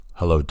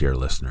Hello, dear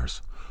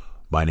listeners.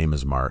 My name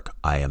is Mark.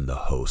 I am the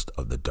host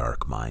of The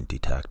Dark Mind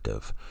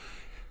Detective.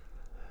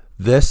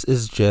 This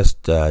is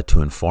just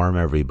to inform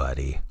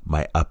everybody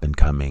my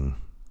up-and-coming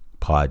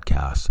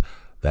podcasts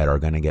that are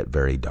going to get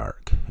very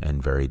dark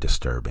and very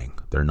disturbing.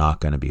 They're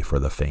not going to be for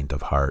the faint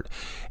of heart.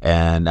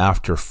 And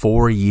after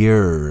 4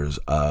 years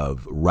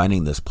of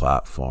running this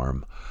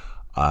platform,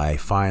 I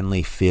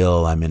finally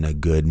feel I'm in a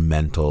good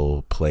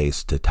mental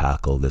place to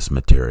tackle this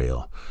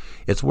material.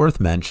 It's worth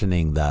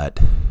mentioning that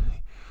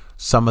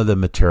some of the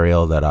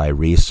material that I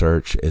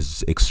research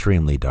is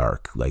extremely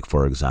dark, like,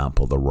 for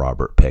example, the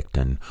Robert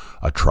Pickton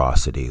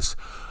atrocities.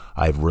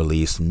 I've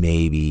released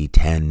maybe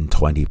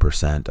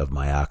 10-20% of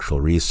my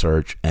actual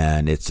research,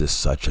 and it's just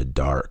such a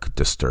dark,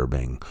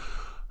 disturbing,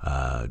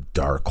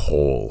 dark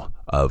hole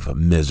of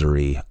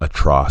misery,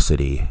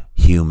 atrocity,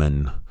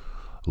 human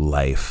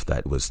life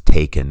that was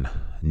taken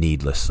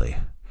needlessly.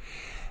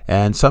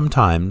 And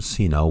sometimes,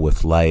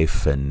 with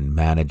life and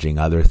managing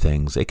other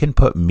things, it can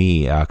put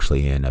me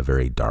actually in a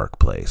very dark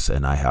place,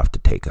 and I have to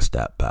take a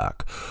step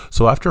back.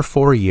 So after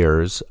 4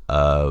 years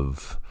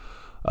of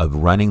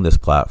running this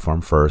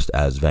platform, first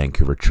as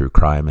Vancouver True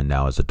Crime and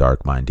now as a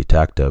Dark Mind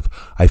Detective,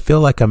 I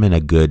feel like I'm in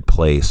a good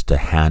place to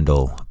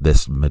handle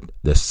this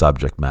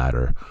subject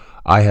matter.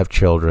 I have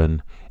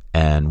children,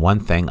 and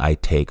one thing I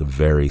take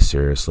very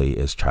seriously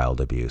is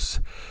child abuse.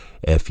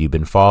 If you've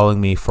been following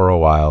me for a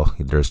while,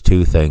 there's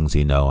two things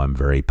I'm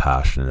very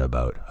passionate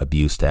about: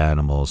 abuse to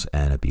animals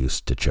and abuse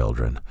to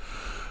children.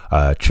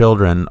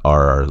 Children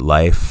are our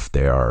life,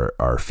 they are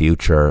our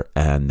future,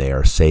 and they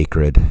are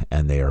sacred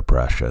and they are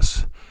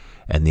precious.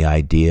 And the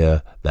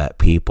idea that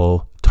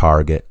people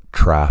target,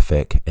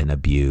 traffic, and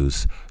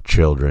abuse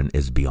children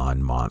is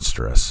beyond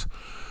monstrous.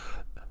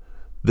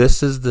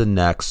 This is the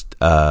next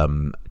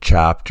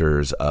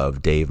chapters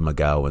of Dave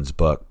McGowan's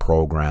book,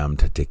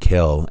 Programmed to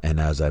Kill. And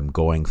as I'm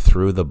going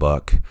through the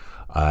book,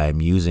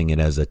 I'm using it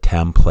as a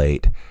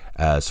template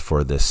as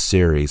for this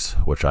series,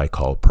 which I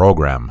call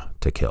Program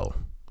to Kill.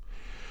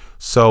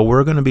 So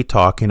we're going to be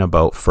talking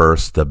about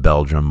first the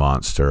Belgian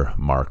monster,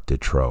 Marc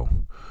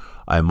Dutroux.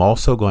 I'm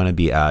also going to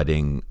be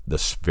adding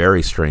this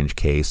very strange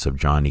case of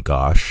Johnny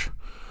Gosch,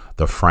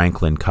 the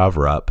Franklin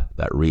cover-up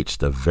that reached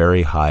the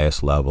very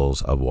highest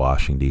levels of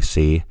Washington,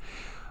 D.C.,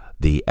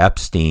 the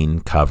Epstein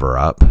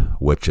cover-up,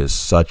 which is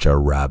such a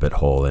rabbit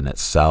hole in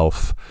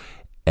itself,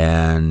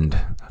 and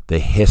the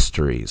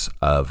histories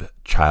of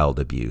child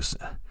abuse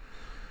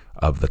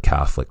of the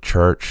Catholic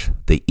Church,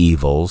 the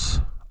evils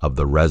of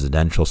the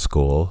residential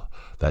school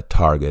that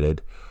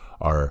targeted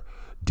our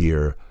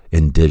dear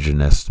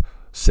Indigenous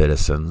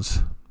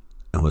citizens.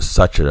 It was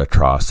such an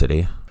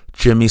atrocity.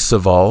 Jimmy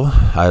Savile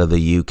out of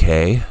the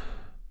UK.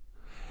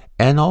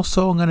 And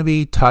also I'm going to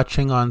be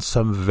touching on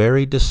some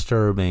very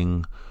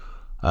disturbing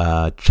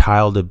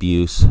child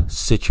abuse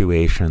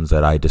situations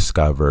that I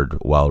discovered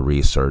while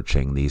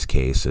researching these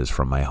cases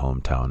from my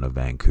hometown of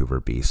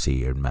Vancouver,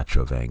 BC, in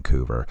Metro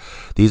Vancouver.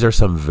 These are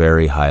some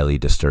very highly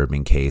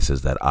disturbing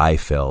cases that I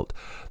felt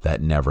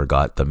that never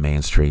got the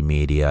mainstream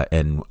media,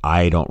 and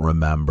I don't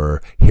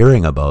remember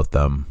hearing about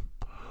them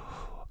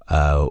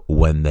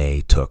when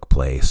they took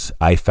place.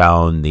 I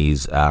found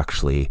these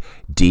actually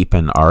deep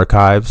in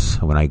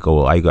archives. When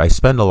I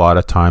spend a lot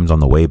of times on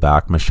the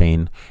Wayback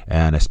Machine,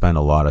 and I spend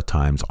a lot of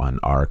times on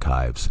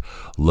archives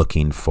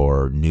looking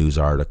for news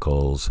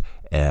articles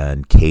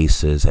and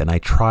cases, and I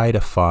try to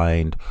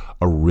find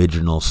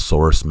original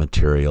source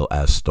material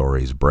as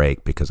stories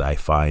break, because I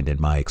find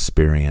in my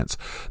experience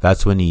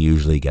that's when you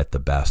usually get the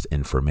best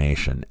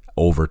information.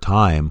 Over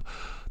time,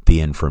 the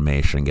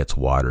information gets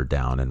watered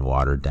down and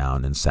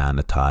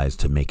sanitized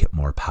to make it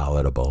more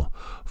palatable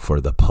for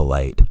the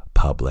polite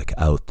public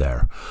out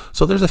there.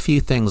 So there's a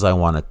few things I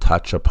want to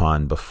touch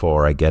upon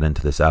before I get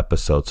into this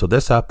episode. So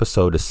this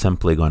episode is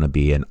simply going to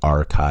be an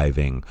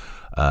archiving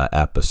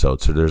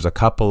episode. So there's a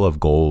couple of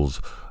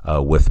goals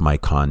with my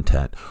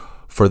content.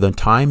 For the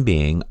time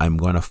being, I'm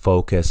going to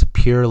focus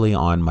purely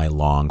on my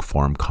long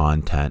form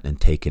content and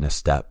taking a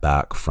step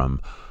back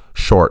from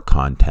short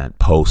content,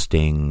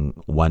 posting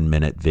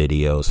 1-minute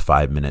videos,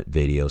 5-minute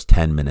videos,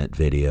 10-minute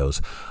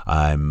videos.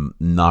 I'm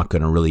not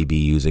going to really be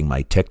using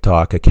my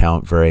TikTok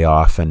account very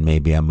often.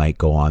 Maybe I might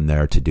go on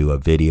there to do a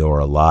video or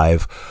a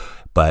live.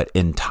 But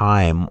in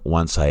time,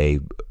 once I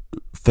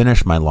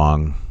finish my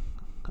long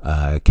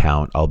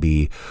account, I'll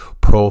be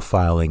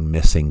profiling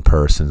missing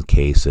persons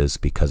cases,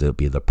 because it'll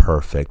be the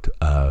perfect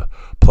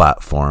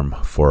platform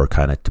for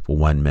kind of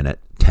 1 minute,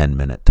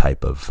 10-minute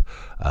type of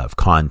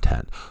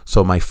content.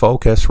 So my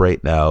focus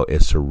right now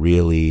is to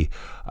really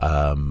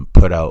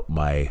put out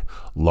my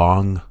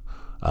long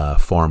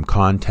form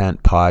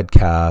content,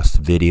 podcast,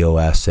 video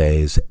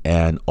essays,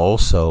 and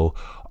also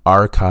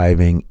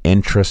archiving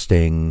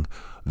interesting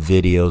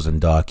videos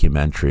and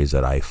documentaries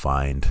that I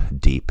find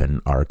deep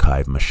in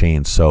archive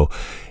machines. So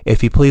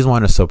if you please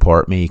want to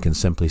support me, you can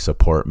simply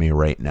support me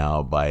right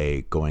now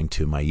by going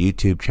to my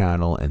YouTube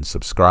channel and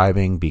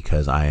subscribing,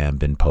 because I have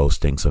been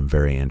posting some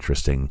very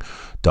interesting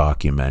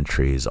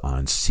documentaries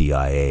on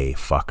CIA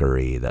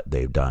fuckery that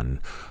they've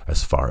done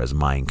as far as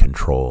mind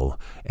control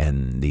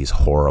and these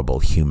horrible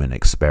human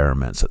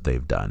experiments that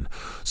they've done.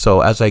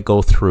 So as I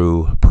go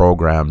through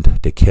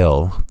Programmed to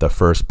Kill, the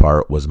first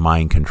part was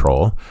mind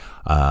control.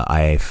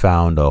 I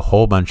found a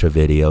whole bunch of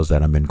videos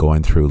that I've been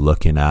going through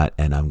looking at,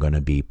 and I'm going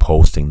to be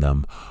posting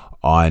them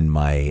on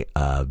my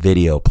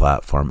video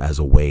platform as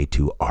a way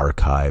to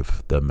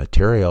archive the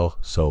material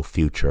so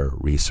future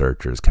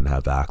researchers can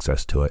have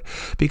access to it.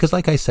 Because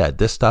like I said,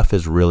 this stuff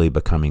is really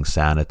becoming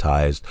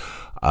sanitized.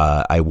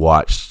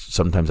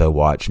 Sometimes I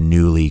watch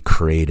newly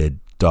created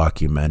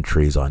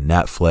documentaries on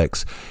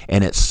Netflix,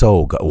 and it's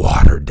so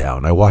watered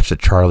down. I watched a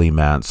Charlie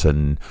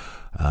Manson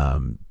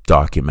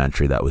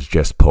documentary that was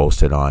just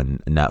posted on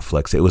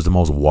Netflix. It was the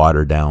most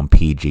watered down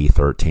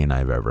PG-13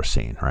 I've ever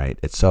seen, right?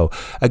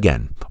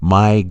 Again,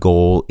 my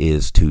goal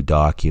is to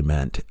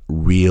document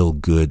real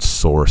good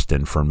sourced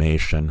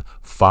information,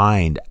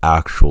 find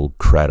actual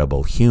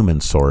credible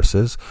human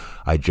sources.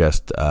 I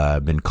just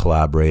been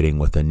collaborating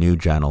with a new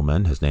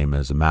gentleman. His name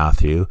is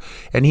Matthew,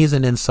 and he's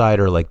an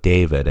insider like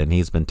David, and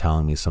he's been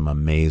telling me some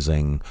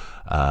amazing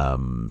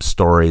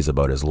stories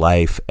about his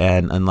life.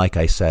 And like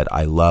I said,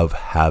 I love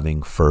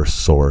having first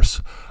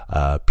source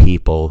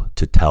people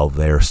to tell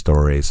their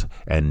stories,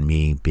 and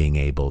me being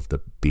able to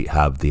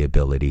have the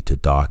ability to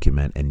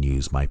document and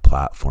use my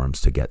platforms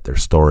to get their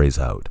stories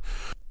out.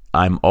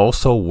 I'm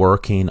also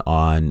working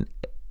on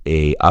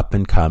a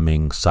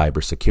up-and-coming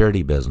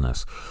cybersecurity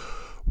business.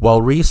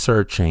 While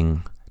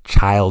researching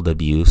child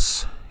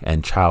abuse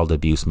and child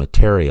abuse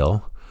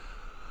material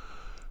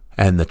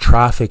and the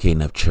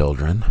trafficking of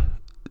children,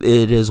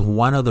 it is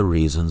one of the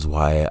reasons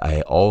why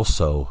I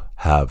also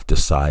have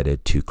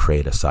decided to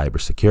create a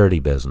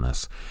cybersecurity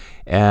business.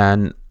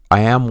 And I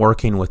am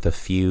working with a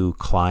few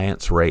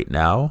clients right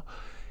now.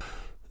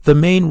 The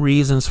main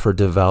reasons for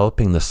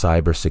developing the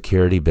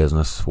cybersecurity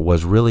business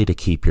was really to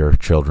keep your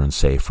children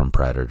safe from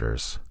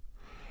predators.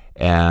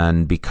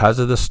 And because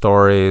of the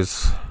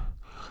stories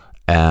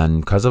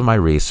and because of my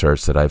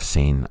research that I've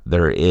seen,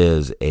 there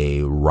is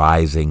a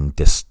rising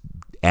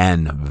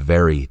and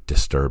very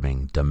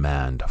disturbing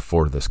demand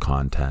for this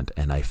content,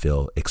 and I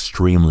feel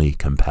extremely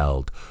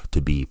compelled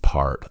to be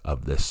part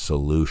of this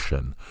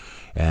solution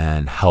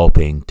and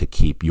helping to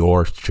keep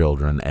your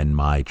children and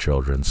my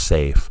children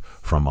safe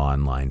from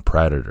online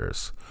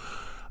predators.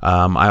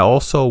 I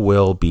also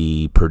will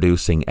be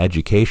producing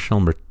educational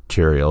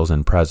materials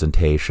and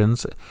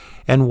presentations,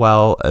 and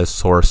well as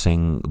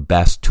sourcing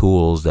best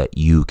tools that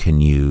you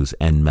can use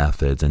and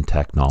methods and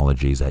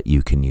technologies that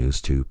you can use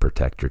to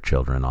protect your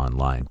children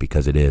online,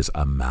 because it is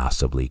a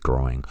massively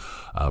growing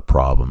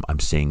problem. I'm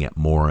seeing it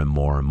more and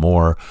more and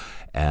more,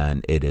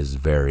 and it is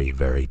very,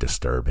 very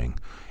disturbing.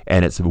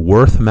 And it's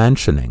worth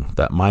mentioning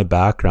that my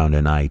background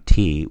in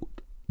IT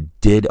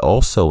did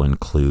also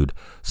include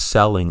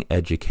selling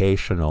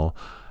educational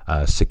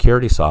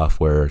security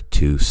software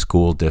to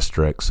school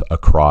districts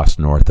across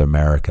North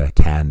America,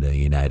 Canada,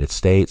 United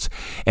States.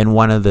 And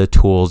one of the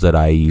tools that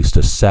I used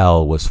to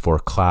sell was for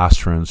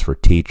classrooms for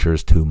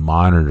teachers to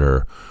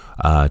monitor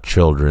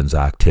children's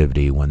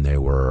activity when they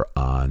were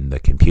on the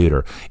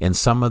computer. In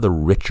some of the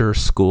richer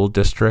school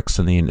districts,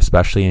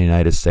 especially in the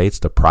United States,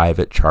 the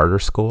private charter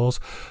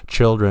schools,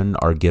 children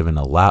are given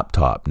a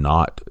laptop,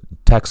 not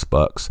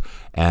textbooks,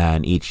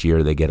 and each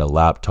year they get a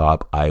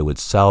laptop. I would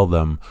sell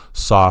them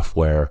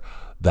software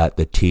that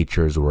the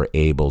teachers were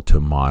able to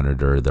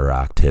monitor their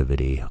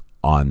activity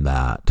on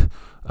that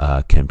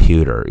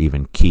computer,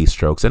 even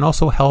keystrokes, and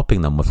also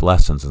helping them with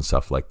lessons and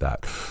stuff like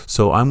that.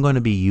 So I'm going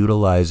to be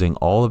utilizing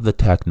all of the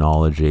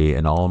technology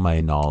and all of my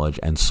knowledge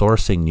and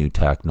sourcing new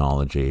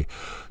technology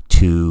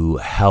to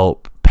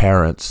help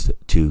parents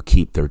to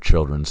keep their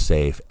children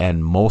safe,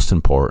 and most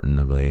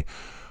importantly,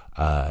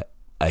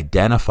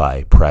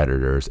 identify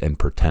predators and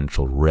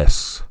potential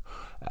risks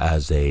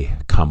as they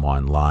come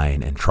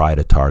online and try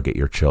to target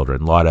your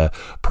children. A lot of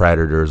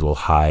predators will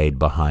hide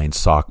behind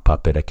sock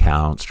puppet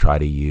accounts, try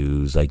to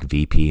use like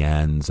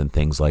VPNs and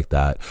things like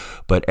that.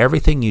 But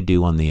everything you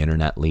do on the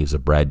internet leaves a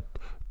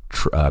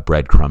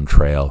breadcrumb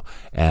trail,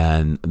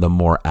 and the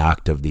more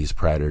active these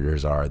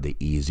predators are, the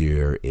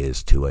easier it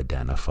is to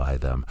identify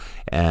them.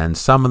 And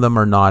some of them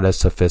are not as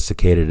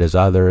sophisticated as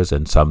others,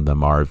 and some of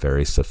them are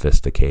very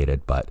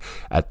sophisticated, but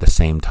at the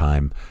same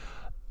time,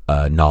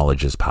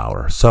 knowledge is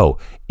power. So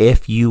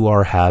if you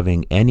are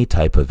having any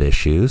type of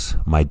issues,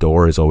 my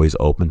door is always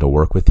open to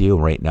work with you.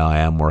 Right now I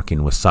am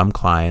working with some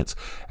clients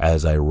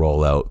as I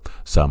roll out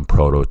some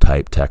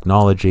prototype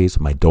technologies.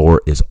 My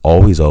door is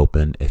always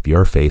open if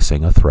you're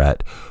facing a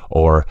threat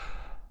or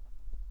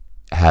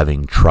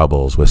having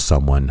troubles with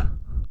someone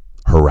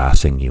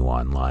harassing you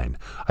online.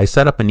 I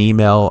set up an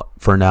email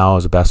for now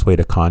as the best way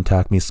to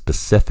contact me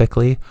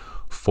specifically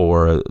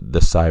for the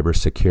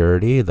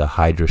cybersecurity. The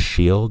Hydra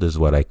Shield is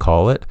what I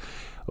call it.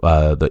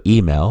 The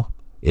email,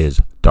 is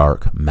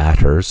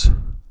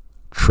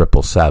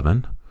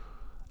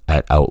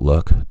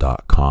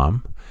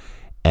darkmatters777@outlook.com.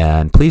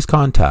 And please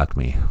contact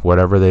me.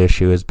 Whatever the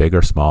issue is, big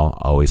or small,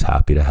 always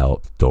happy to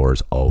help.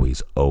 Doors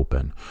always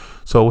open.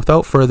 So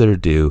without further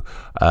ado,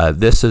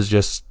 this is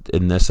just,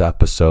 in this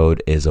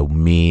episode, is a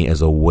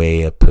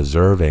way of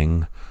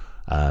preserving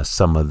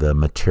some of the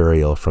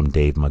material from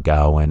Dave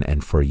McGowan,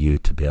 and for you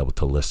to be able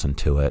to listen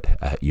to it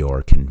at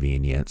your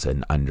convenience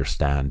and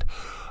understand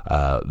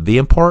the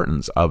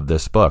importance of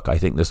this book. I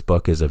think this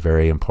book is a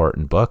very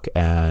important book,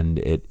 and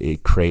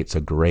it creates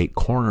a great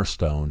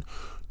cornerstone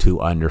to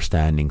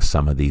understanding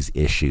some of these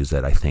issues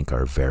that I think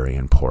are very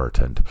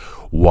important.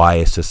 Why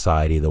is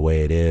society the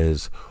way it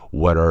is?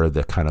 What are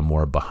the kind of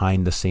more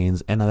behind the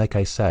scenes? And like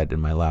I said in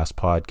my last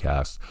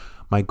podcast,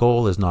 my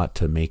goal is not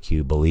to make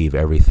you believe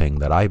everything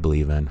that I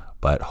believe in,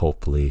 but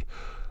hopefully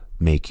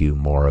make you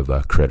more of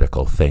a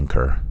critical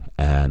thinker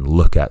and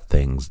look at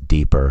things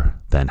deeper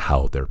than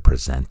how they're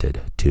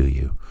presented to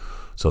you.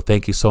 So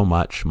thank you so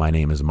much. My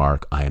name is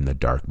Mark. I am the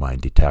Dark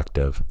Mind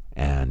Detective,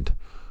 and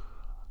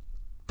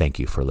thank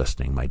you for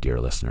listening, my dear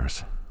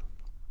listeners.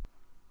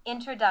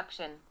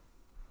 Introduction.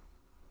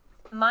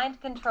 Mind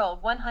Control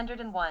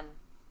 101.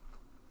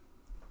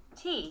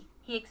 He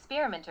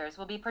experimenters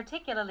will be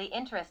particularly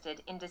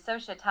interested in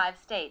dissociative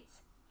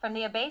states, from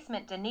the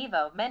abasement de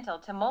niveau mental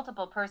to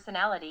multiple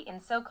personality in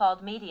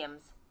so-called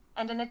mediums,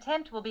 and an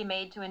attempt will be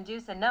made to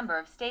induce a number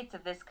of states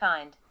of this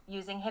kind,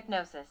 using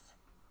hypnosis.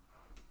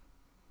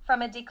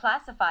 From a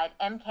declassified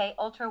MK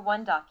Ultra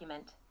 1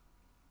 document.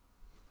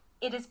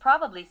 It is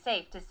probably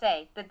safe to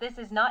say that this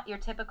is not your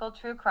typical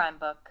true crime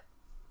book.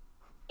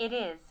 It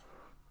is,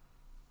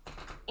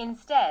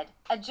 instead,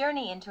 a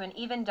journey into an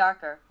even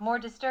darker, more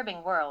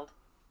disturbing world,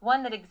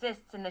 one that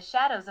exists in the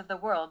shadows of the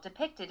world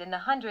depicted in the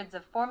hundreds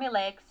of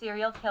formulaic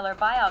serial killer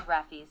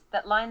biographies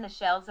that line the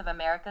shelves of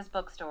America's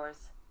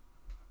bookstores.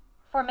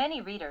 For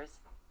many readers,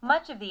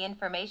 much of the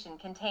information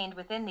contained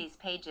within these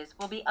pages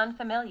will be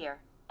unfamiliar,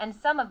 and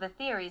some of the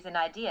theories and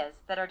ideas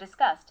that are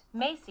discussed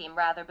may seem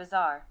rather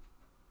bizarre.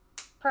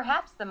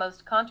 Perhaps the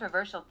most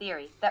controversial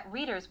theory that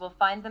readers will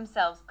find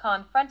themselves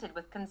confronted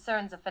with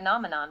concerns a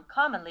phenomenon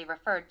commonly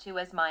referred to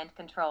as mind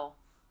control.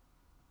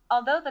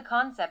 Although the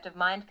concept of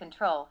mind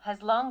control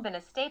has long been a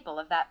staple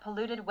of that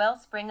polluted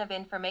wellspring of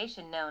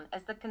information known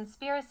as the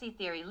conspiracy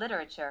theory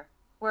literature,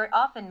 where it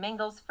often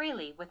mingles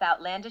freely with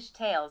outlandish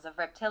tales of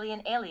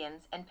reptilian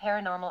aliens and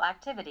paranormal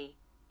activity,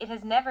 it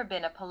has never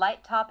been a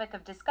polite topic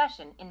of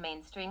discussion in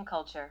mainstream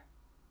culture.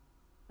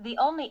 The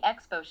only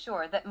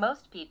exposure that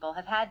most people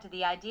have had to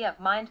the idea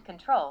of mind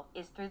control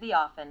is through the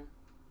often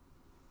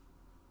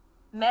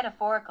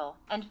metaphorical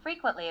and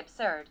frequently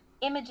absurd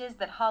images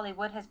that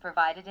Hollywood has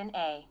provided in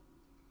a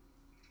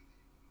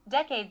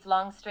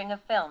decades-long string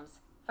of films,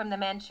 from The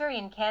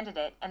Manchurian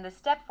Candidate and The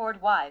Stepford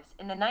Wives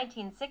in the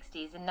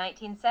 1960s and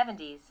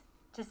 1970s,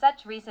 to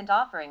such recent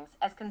offerings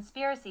as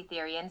Conspiracy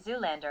Theory and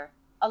Zoolander,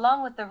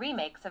 along with the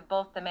remakes of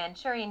both The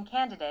Manchurian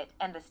Candidate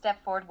and The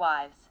Stepford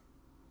Wives.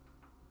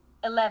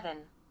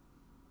 11.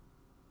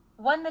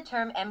 The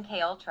term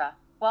MKUltra,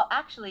 while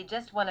actually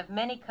just one of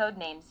many code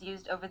names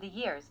used over the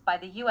years by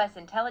the U.S.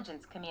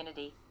 intelligence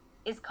community,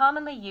 is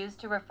commonly used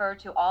to refer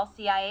to all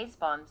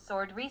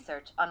CIA-sponsored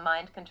research on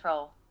mind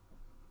control.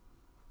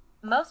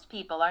 Most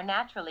people are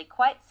naturally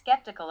quite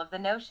skeptical of the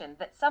notion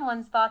that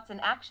someone's thoughts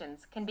and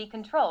actions can be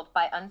controlled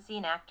by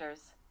unseen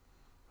actors.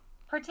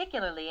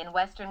 Particularly in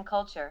Western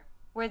culture,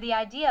 where the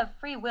idea of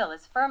free will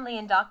is firmly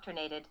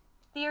indoctrinated,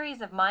 theories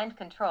of mind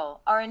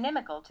control are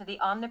inimical to the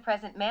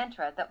omnipresent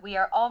mantra that we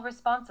are all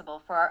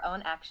responsible for our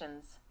own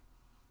actions.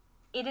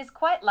 It is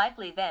quite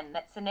likely then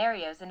that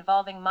scenarios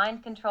involving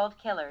mind-controlled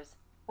killers,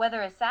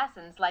 whether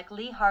assassins like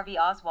Lee Harvey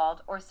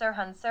Oswald or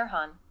Sirhan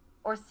Sirhan,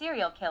 or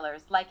serial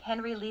killers like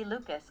Henry Lee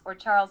Lucas or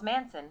Charles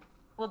Manson,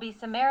 will be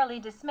summarily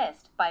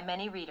dismissed by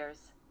many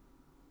readers.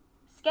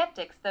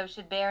 Skeptics, though,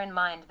 should bear in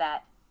mind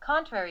that,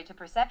 contrary to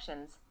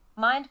perceptions,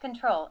 mind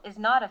control is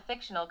not a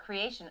fictional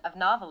creation of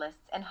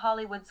novelists and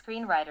Hollywood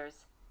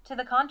screenwriters. To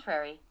the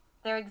contrary,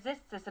 there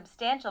exists a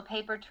substantial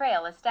paper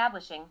trail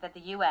establishing that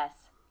the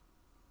U.S.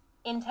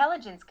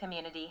 intelligence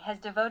community has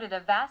devoted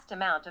a vast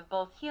amount of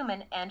both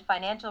human and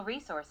financial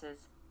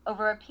resources,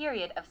 over a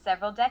period of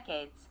several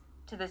decades,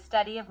 to the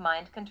study of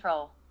mind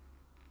control.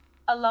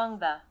 Along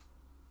the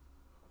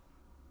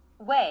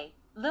way,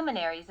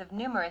 luminaries of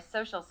numerous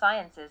social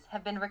sciences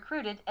have been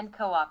recruited and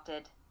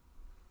co-opted.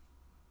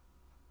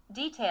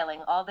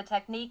 Detailing all the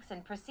techniques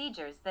and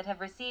procedures that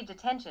have received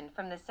attention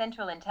from the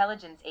Central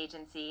Intelligence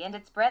Agency and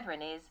its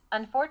brethren is,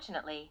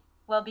 unfortunately,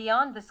 well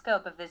beyond the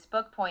scope of this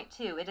book. Point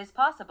 2. It is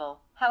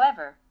possible,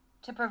 however,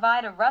 to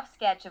provide a rough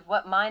sketch of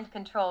what mind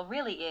control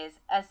really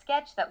is, a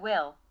sketch that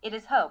will, it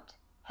is hoped,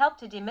 help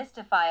to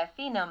demystify a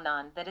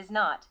phenomenon that is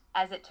not,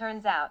 as it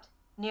turns out,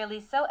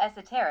 nearly so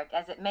esoteric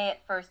as it may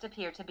at first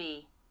appear to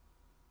be.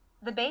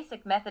 The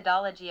basic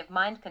methodology of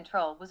mind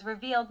control was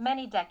revealed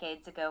many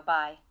decades ago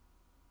by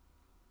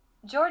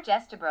George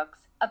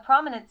Estabrooks, a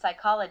prominent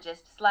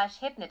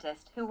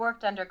psychologist/hypnotist who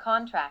worked under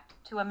contract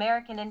to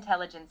American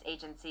intelligence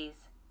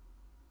agencies.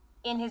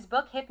 In his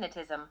book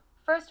Hypnotism,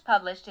 first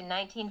published in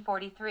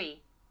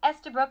 1943,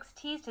 Estabrooks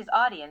teased his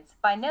audience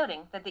by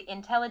noting that the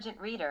intelligent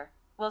reader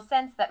will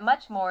sense that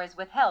much more is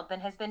withheld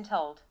than has been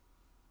told.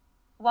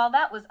 While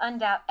that was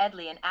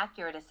undoubtedly an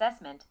accurate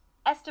assessment,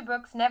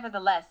 Estabrooks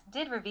nevertheless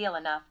did reveal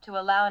enough to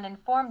allow an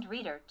informed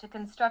reader to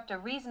construct a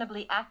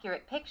reasonably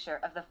accurate picture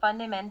of the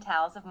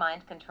fundamentals of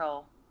mind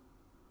control.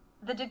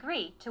 The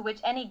degree to which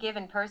any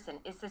given person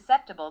is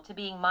susceptible to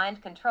being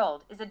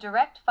mind-controlled is a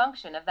direct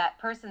function of that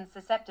person's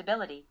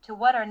susceptibility to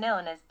what are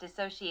known as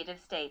dissociative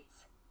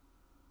states.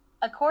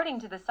 According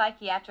to the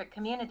psychiatric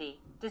community,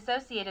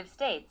 dissociative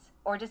states,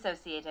 or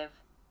dissociative.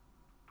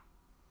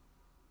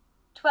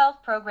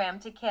 12. Program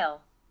to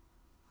Kill.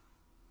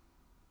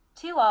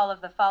 All of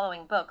the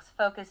following books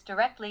focus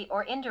directly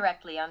or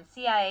indirectly on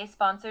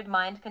CIA-sponsored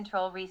mind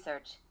control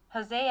research.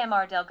 Jose M.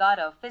 R.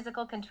 Delgado,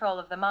 Physical Control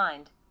of the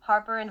Mind,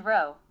 Harper and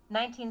Row,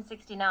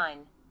 1969.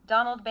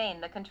 Donald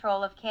Bain, The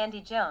Control of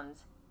Candy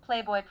Jones,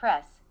 Playboy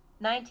Press,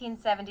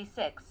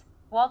 1976.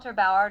 Walter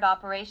Bauard,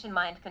 Operation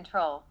Mind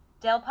Control,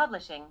 Dell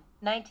Publishing,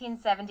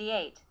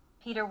 1978.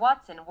 Peter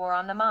Watson, War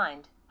on the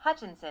Mind,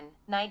 Hutchinson,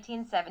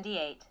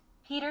 1978.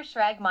 Peter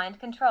Schrag, Mind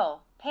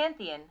Control,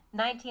 Pantheon,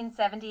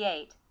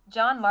 1978.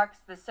 John Marks,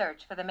 The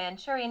Search for the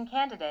Manchurian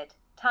Candidate,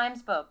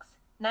 Times Books,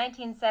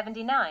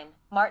 1979.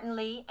 Martin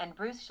Lee and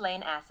Bruce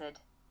Schlain, Acid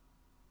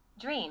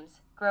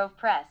Dreams, Grove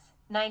Press,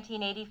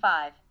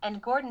 1985,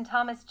 and Gordon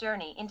Thomas,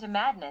 Journey into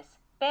Madness,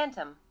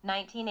 Bantam,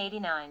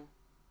 1989.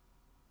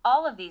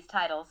 All of these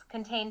titles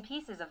contain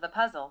pieces of the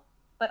puzzle,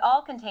 but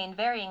all contain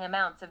varying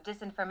amounts of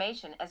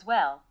disinformation as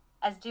well,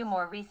 as do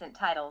more recent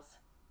titles.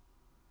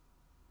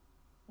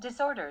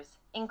 Disorders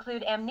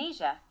include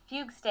amnesia,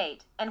 fugue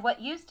state, and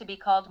what used to be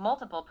called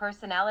multiple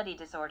personality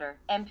disorder,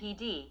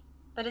 MPD,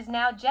 but is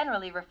now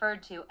generally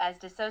referred to as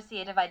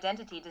dissociative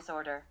identity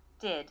disorder,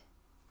 DID.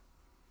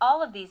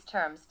 All of these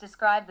terms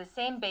describe the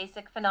same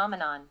basic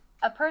phenomenon.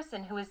 A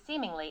person who is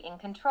seemingly in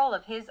control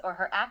of his or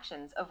her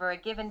actions over a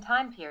given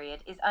time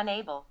period is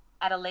unable,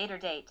 at a later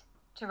date,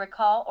 to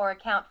recall or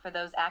account for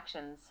those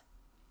actions.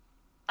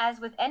 As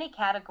with any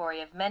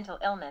category of mental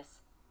illness,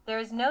 there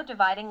is no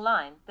dividing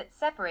line that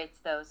separates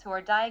those who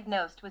are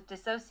diagnosed with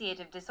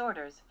dissociative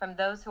disorders from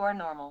those who are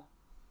normal.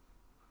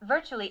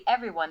 Virtually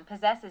everyone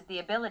possesses the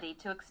ability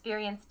to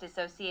experience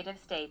dissociative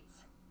states.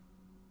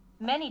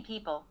 Many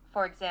people,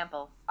 for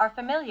example, are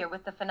familiar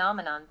with the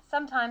phenomenon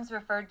sometimes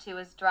referred to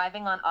as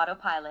driving on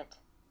autopilot.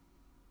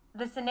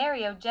 The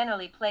scenario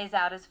generally plays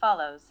out as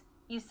follows.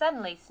 You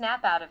suddenly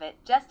snap out of it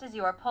just as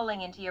you are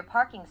pulling into your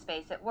parking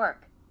space at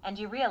work, and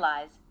you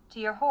realize, to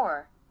your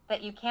horror,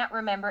 that you can't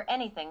remember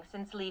anything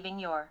since leaving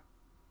your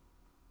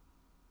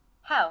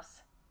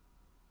house.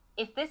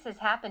 If this has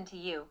happened to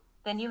you,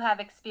 then you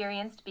have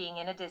experienced being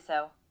in a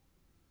dissociative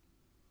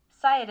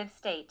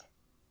state.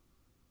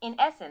 In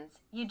essence,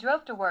 you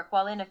drove to work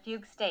while in a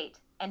fugue state,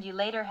 and you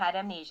later had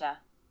amnesia.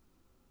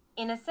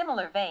 In a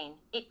similar vein,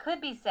 it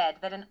could be said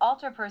that an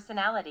alter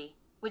personality,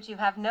 which you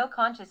have no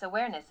conscious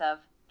awareness of,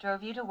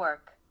 drove you to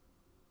work.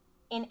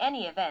 In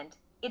any event,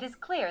 it is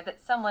clear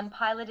that someone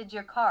piloted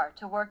your car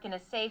to work in a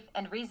safe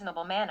and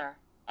reasonable manner,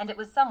 and it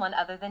was someone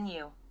other than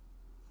you.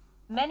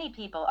 Many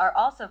people are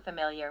also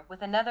familiar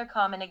with another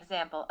common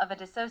example of a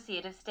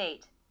dissociative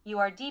state. You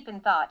are deep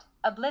in thought,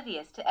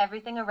 oblivious to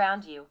everything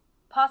around you,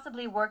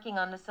 possibly working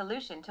on the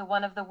solution to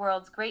one of the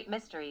world's great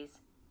mysteries,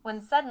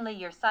 when suddenly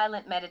your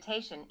silent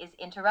meditation is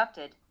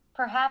interrupted,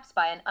 perhaps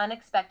by an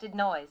unexpected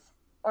noise,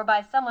 or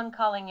by someone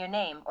calling your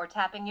name or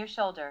tapping your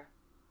shoulder.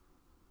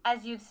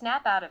 As you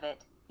snap out of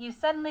it, you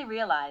suddenly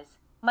realize,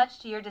 much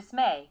to your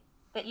dismay,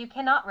 that you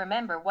cannot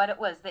remember what it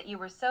was that you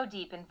were so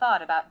deep in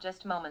thought about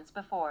just moments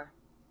before.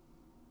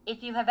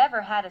 If you have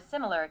ever had a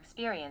similar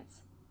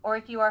experience, or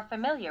if you are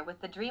familiar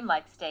with the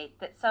dreamlike state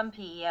that some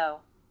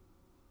PLE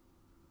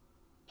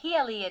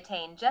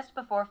attain just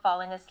before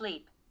falling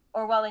asleep,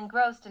 or while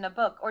engrossed in a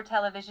book or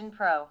television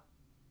program,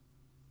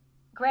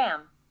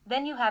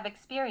 then you have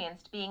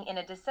experienced being in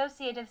a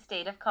dissociative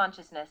state of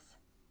consciousness.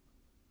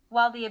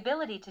 While the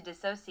ability to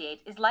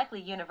dissociate is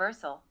likely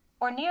universal,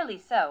 or nearly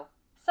so,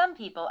 some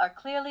people are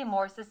clearly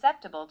more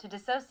susceptible to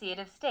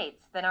dissociative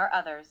states than are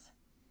others.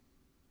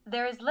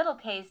 There is little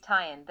case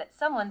tie-in that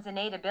someone's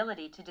innate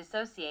ability to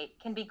dissociate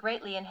can be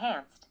greatly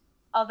enhanced,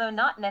 although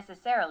not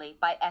necessarily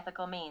by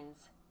ethical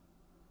means.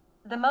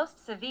 The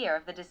most severe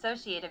of the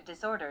dissociative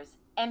disorders,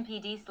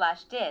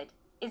 MPD/DID,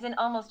 is in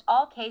almost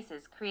all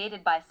cases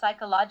created by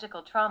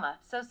psychological trauma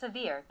so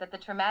severe that the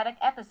traumatic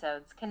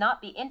episodes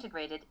cannot be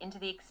integrated into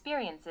the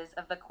experiences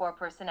of the core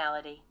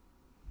personality.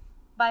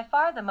 By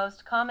far the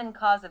most common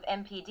cause of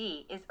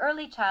MPD is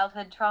early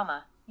childhood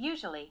trauma,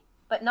 usually,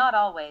 but not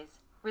always,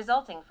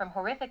 resulting from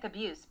horrific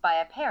abuse by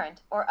a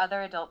parent or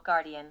other adult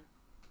guardian.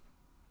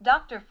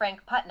 Dr.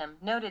 Frank Putnam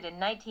noted in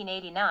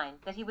 1989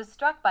 that he was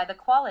struck by the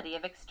quality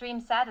of extreme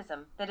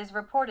sadism that is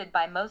reported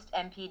by most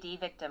MPD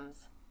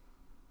victims.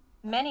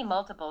 Many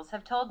multiples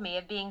have told me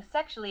of being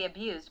sexually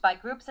abused by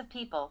groups of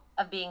people,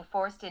 of being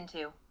forced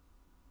into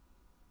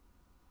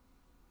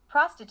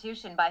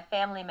prostitution by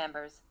family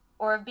members,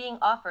 or of being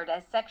offered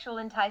as sexual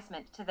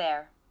enticement to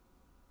their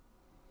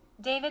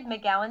David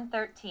McGowan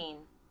 13.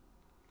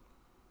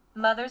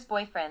 Mother's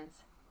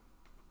boyfriends.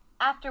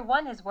 After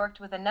one has worked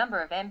with a number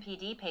of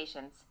MPD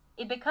patients,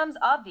 it becomes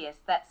obvious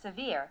that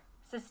severe,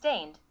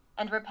 sustained,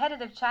 and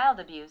repetitive child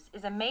abuse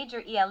is a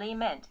major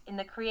element in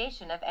the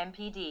creation of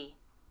MPD.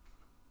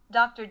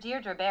 Dr.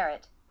 Deirdre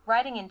Barrett,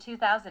 writing in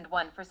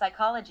 2001 for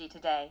Psychology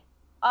Today,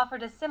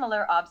 offered a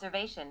similar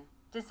observation.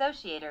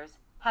 Dissociators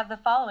have the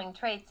following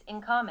traits in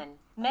common.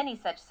 Many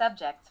such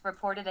subjects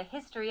reported a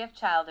history of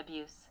child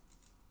abuse.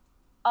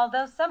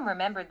 Although some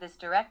remembered this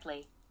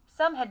directly,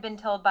 some had been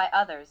told by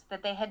others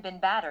that they had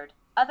been battered.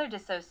 Other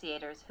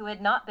dissociators who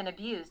had not been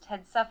abused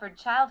had suffered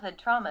childhood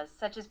traumas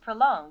such as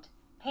prolonged,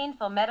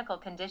 painful medical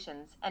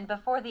conditions, and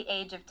before the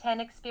age of 10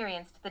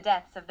 experienced the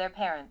deaths of their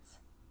parents.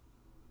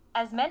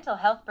 As mental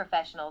health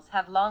professionals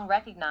have long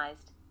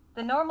recognized,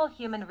 the normal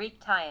human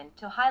reaction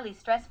to highly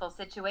stressful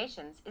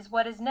situations is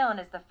what is known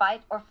as the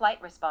fight or flight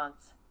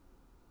response.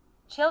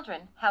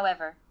 Children,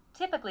 however,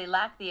 typically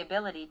lack the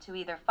ability to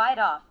either fight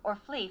off or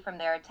flee from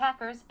their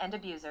attackers and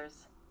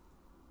abusers.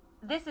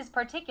 This is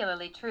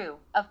particularly true,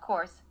 of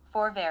course,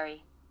 for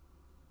very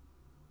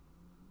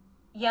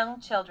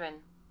young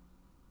children.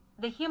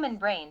 The human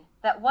brain,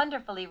 that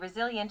wonderfully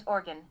resilient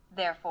organ,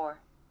 therefore,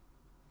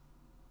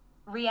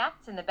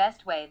 reacts in the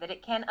best way that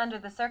it can under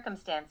the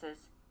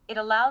circumstances. It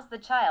allows the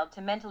child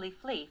to mentally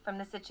flee from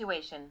the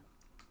situation.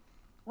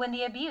 When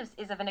the abuse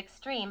is of an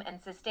extreme and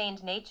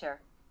sustained nature,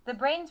 the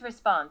brain's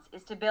response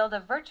is to build a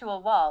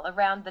virtual wall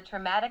around the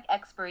traumatic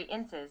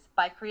experiences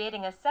by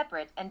creating a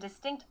separate and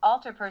distinct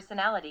alter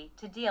personality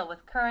to deal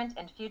with current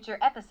and future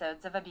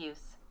episodes of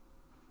abuse.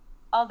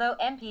 Although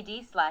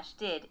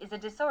MPD/DID is a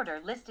disorder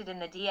listed in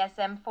the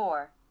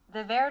DSM-4,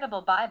 the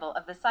veritable Bible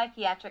of the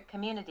psychiatric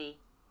community,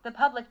 the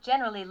public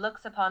generally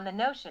looks upon the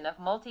notion of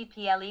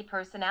multi-PLE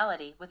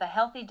personality with a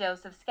healthy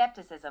dose of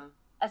skepticism,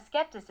 a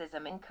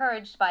skepticism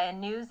encouraged by a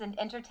news and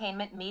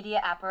entertainment media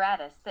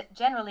apparatus that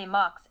generally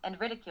mocks and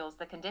ridicules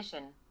the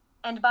condition,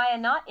 and by a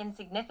not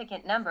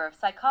insignificant number of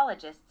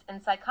psychologists and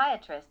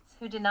psychiatrists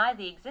who deny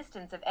the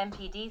existence of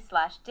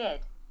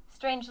MPD/DID,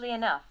 strangely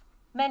enough,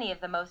 many of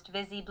the most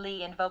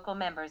visibly and vocal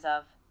members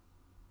of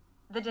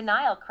the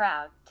denial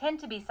crowd tend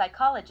to be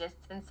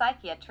psychologists and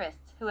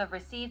psychiatrists who have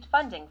received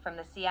funding from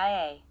the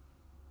CIA.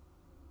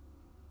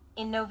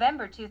 In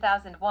November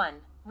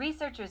 2001,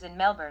 researchers in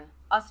Melbourne,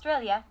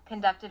 Australia,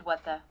 conducted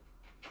what the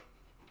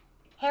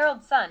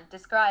Herald Sun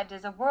described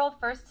as a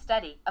world-first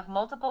study of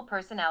multiple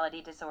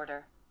personality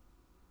disorder.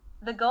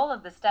 The goal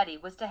of the study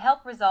was to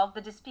help resolve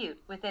the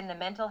dispute within the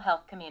mental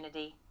health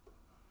community.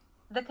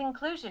 The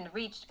conclusion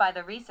reached by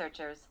the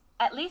researchers,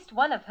 at least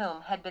one of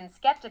whom had been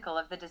skeptical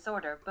of the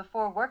disorder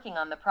before working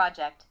on the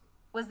project,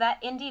 was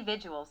that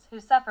individuals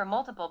who suffer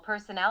multiple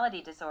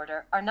personality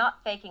disorder are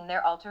not faking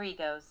their alter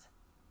egos.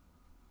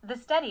 The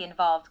study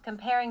involved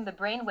comparing the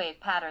brainwave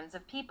patterns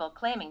of people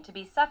claiming to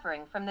be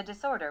suffering from the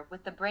disorder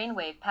with the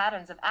brainwave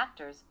patterns of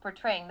actors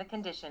portraying the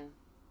condition.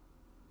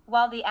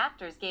 While the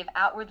actors gave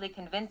outwardly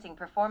convincing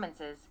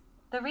performances,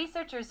 the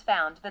researchers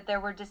found that there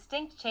were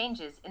distinct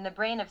changes in the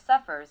brain of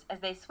sufferers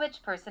as they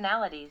switched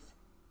personalities,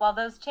 while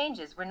those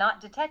changes were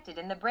not detected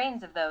in the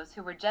brains of those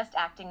who were just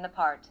acting the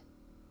part.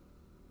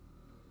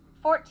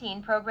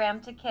 14.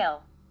 Programmed to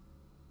kill.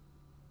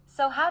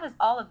 So how does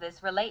all of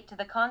this relate to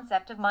the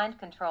concept of mind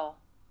control?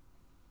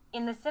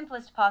 In the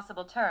simplest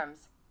possible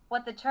terms,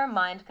 what the term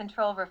mind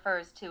control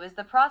refers to is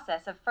the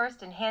process of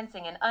first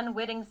enhancing an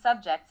unwitting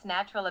subject's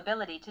natural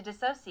ability to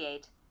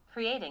dissociate,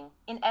 creating,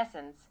 in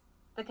essence,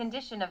 the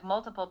condition of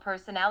multiple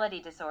personality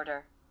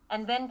disorder,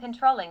 and then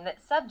controlling that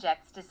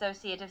subject's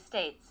dissociative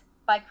states,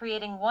 by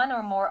creating one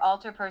or more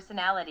alter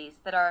personalities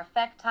that are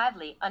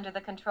effectively under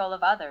the control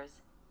of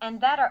others, and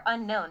that are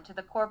unknown to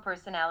the core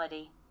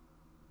personality.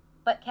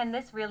 But can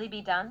this really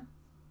be done?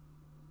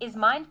 Is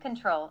mind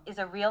control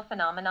a real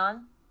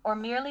phenomenon, or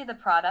merely the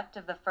product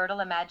of the fertile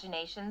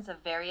imaginations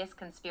of various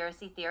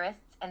conspiracy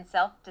theorists and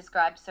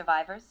self-described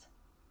survivors?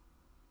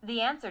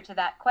 The answer to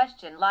that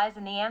question lies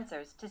in the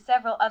answers to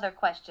several other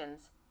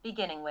questions,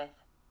 beginning with: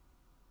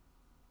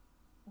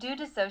 do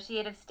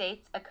dissociative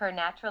states occur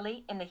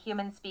naturally in the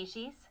human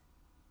species?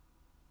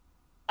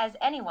 As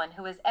anyone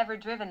who has ever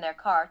driven their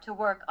car to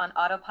work on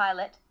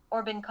autopilot,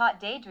 or been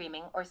caught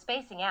daydreaming or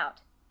spacing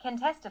out, can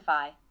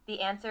testify, the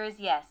answer is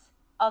yes,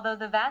 although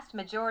the vast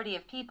majority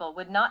of people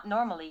would not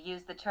normally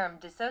use the term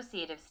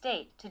dissociative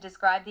state to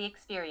describe the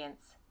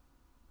experience.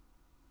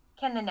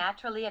 Can the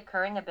naturally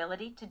occurring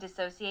ability to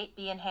dissociate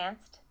be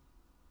enhanced?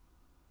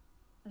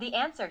 The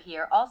answer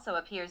here also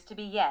appears to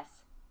be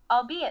yes,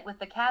 albeit with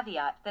the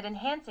caveat that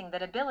enhancing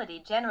that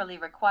ability generally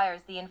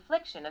requires the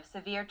infliction of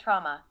severe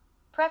trauma,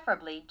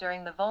 preferably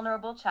during the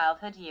vulnerable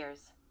childhood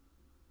years.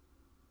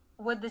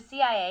 Would the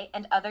CIA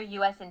and other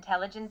U.S.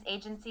 intelligence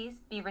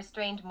agencies be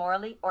restrained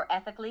morally or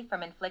ethically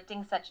from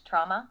inflicting such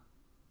trauma?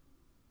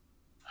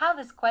 How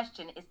this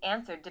question is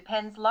answered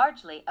depends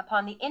largely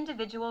upon the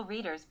individual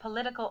reader's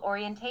political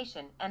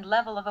orientation and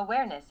level of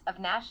awareness of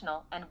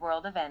national and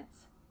world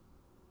events.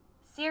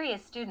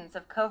 Serious students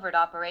of covert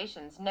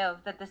operations know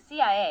that the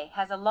CIA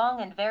has a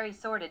long and very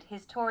sordid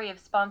history of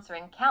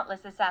sponsoring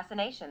countless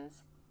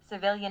assassinations,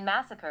 civilian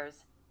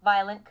massacres,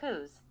 violent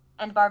coups,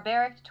 and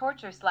barbaric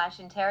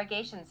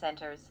torture/interrogation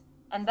centers,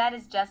 and that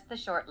is just the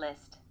short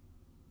list.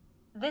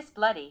 This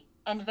bloody,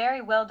 and very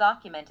well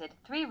documented,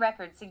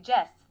 record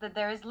suggests that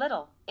there is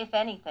little, if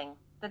anything,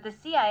 that the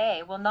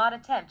CIA will not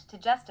attempt to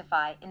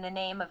justify in the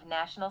name of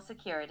national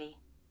security.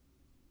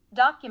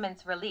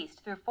 Documents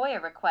released through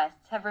FOIA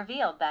requests have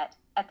revealed that,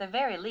 at the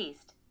very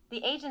least,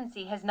 the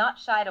agency has not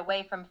shied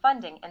away from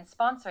funding and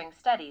sponsoring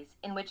studies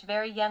in which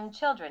very young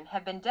children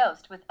have been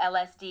dosed with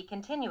LSD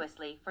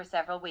continuously for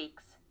several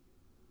weeks.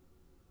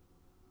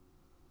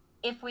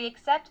 If we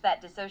accept that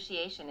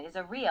dissociation is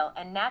a real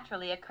and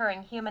naturally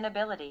occurring human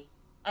ability,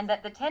 and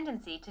that the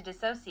tendency to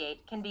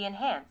dissociate can be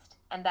enhanced,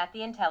 and that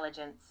the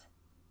intelligence.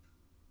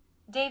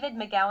 David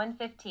McGowan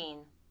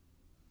 15.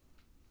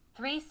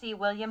 3C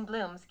William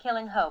Bloom's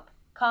Killing Hope,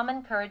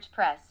 Common Courage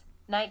Press,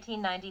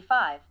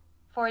 1995,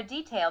 for a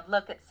detailed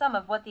look at some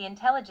of what the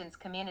intelligence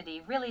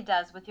community really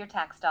does with your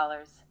tax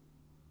dollars.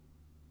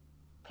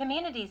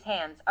 Community's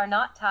hands are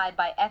not tied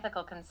by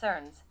ethical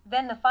concerns,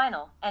 then the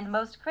final, and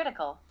most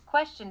critical,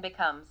 question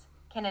becomes,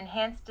 can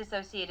enhanced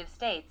dissociative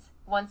states,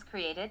 once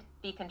created,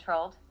 be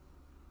controlled?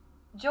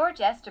 George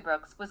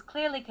Estabrooks was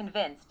clearly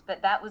convinced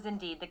that that was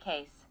indeed the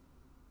case.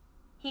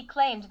 He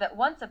claimed that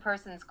once a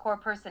person's core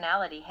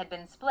personality had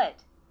been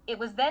split, it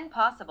was then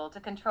possible to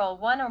control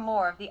one or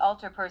more of the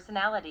alter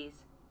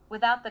personalities,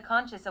 without the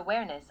conscious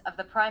awareness of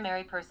the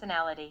primary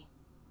personality.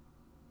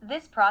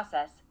 This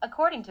process,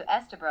 according to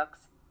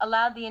Estabrooks,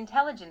 allowed the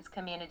intelligence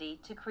community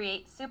to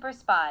create super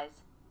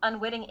spies,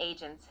 unwitting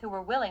agents who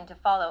were willing to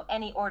follow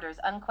any orders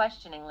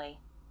unquestioningly.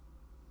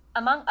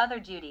 Among other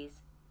duties,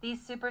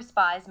 these super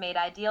spies made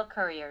ideal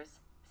couriers,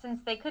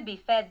 since they could be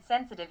fed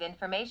sensitive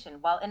information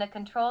while in a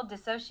controlled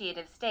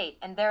dissociative state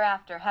and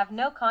thereafter have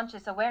no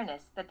conscious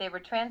awareness that they were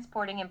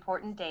transporting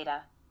important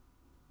data.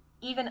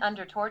 Even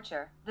under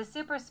torture, the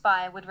super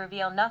spy would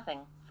reveal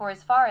nothing, for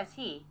as far as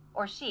he,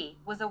 or she,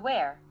 was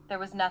aware, there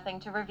was nothing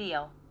to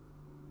reveal.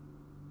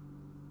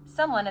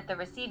 Someone at the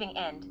receiving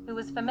end who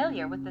was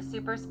familiar with the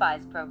super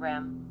spies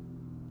program.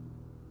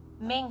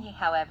 Ming,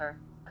 however,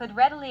 could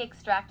readily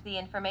extract the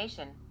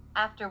information,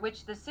 after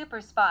which the super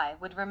spy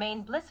would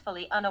remain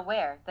blissfully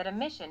unaware that a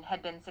mission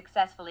had been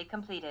successfully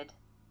completed.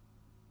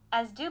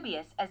 As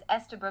dubious as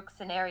Estabrooks'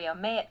 scenario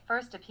may at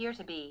first appear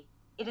to be,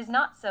 it is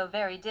not so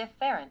very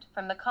different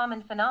from the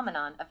common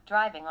phenomenon of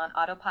driving on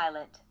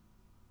autopilot.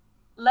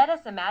 Let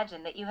us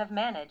imagine that you have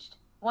managed,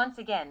 once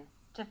again,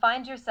 to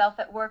find yourself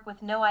at work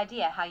with no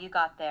idea how you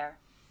got there.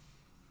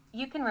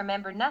 You can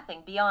remember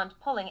nothing beyond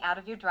pulling out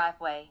of your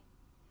driveway.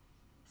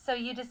 So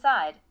you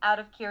decide, out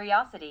of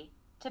curiosity,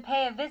 to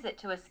pay a visit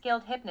to a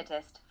skilled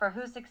hypnotist for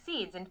who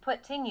succeeds in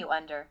putting you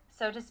under,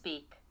 so to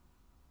speak.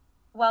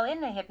 While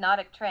in the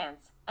hypnotic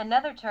trance,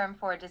 another term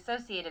for a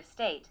dissociative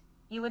state,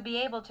 you would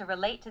be able to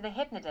relate to the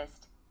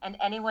hypnotist, and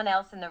anyone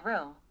else in the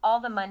room,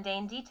 all the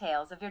mundane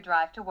details of your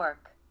drive to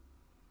work.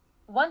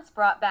 Once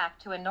brought back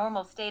to a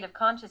normal state of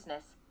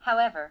consciousness,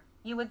 however,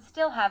 you would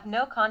still have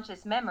no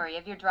conscious memory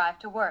of your drive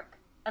to work,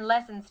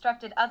 unless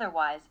instructed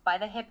otherwise by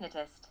the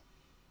hypnotist.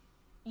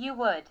 You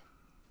would.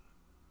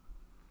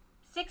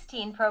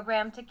 16.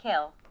 Program to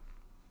kill.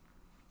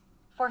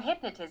 For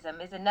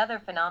hypnotism is another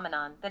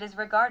phenomenon that is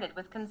regarded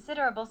with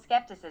considerable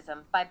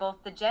skepticism by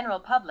both the general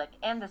public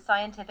and the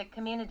scientific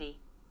community,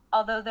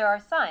 although there are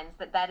signs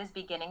that that is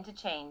beginning to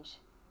change.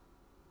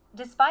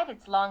 Despite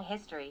its long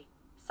history,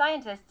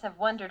 scientists have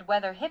wondered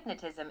whether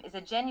hypnotism is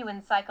a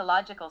genuine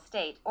psychological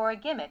state or a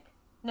gimmick,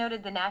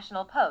 noted the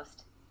National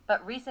Post,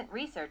 but recent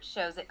research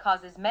shows it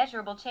causes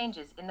measurable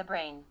changes in the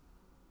brain.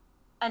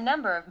 A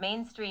number of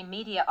mainstream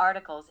media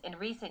articles in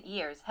recent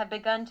years have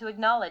begun to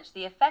acknowledge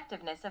the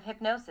effectiveness of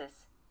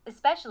hypnosis,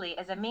 especially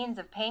as a means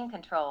of pain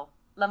control.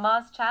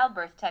 Lamaze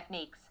childbirth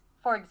techniques,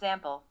 for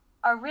example,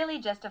 are really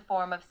just a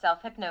form of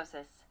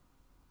self-hypnosis.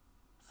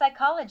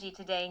 Psychology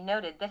Today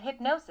noted that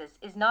hypnosis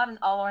is not an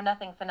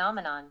all-or-nothing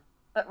phenomenon,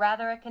 but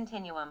rather a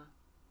continuum.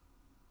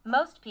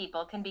 Most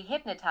people can be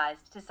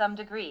hypnotized to some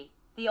degree,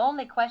 the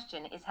only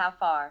question is how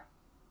far.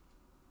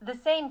 The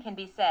same can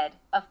be said,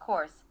 of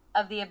course,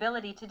 of the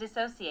ability to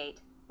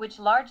dissociate, which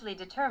largely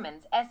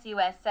determines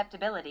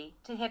susceptibility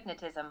to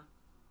hypnotism.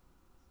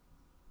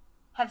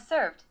 Have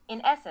served,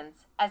 in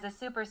essence, as a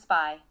super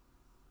spy.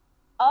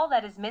 All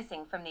that is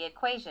missing from the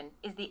equation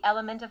is the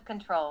element of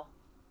control.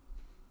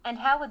 And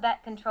how would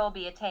that control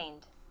be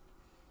attained?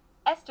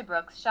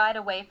 Estabrooks shied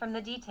away from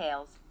the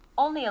details,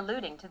 only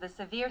alluding to the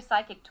severe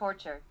psychic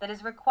torture that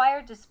is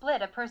required to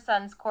split a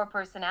person's core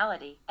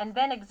personality and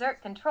then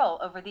exert control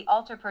over the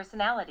alter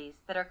personalities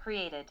that are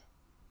created.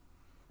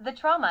 The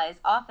trauma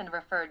is often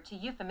referred to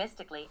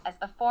euphemistically as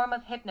a form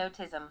of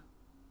hypnotism.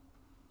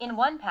 In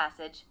one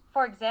passage,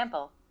 for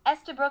example,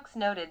 Estabrooks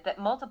noted that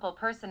multiple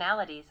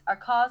personalities are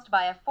caused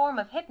by a form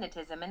of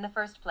hypnotism in the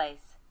first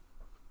place.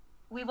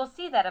 We will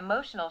see that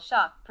emotional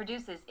shock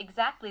produces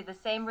exactly the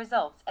same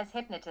results as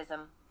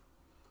hypnotism.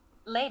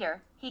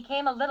 Later, he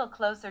came a little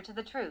closer to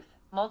the truth.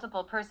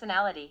 Multiple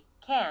personality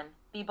can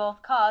be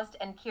both caused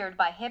and cured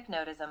by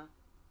hypnotism.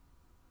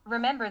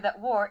 Remember that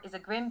war is a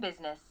grim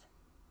business.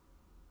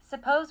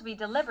 Suppose we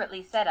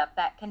deliberately set up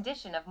that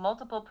condition of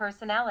multiple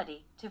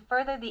personality to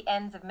further the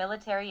ends of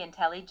military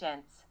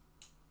intelligence.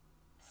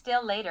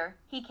 Still later,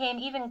 he came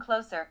even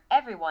closer.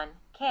 Everyone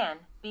can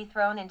be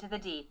thrown into the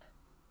deep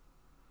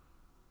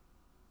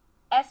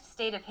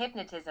state of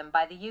hypnotism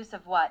by the use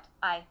of what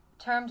I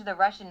termed the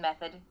Russian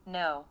method,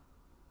 no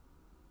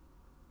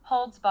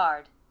holds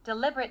barred,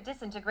 deliberate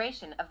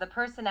disintegration of the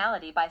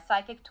personality by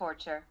psychic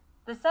torture.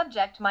 The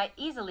subject might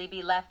easily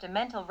be left a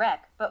mental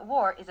wreck, but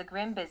war is a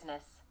grim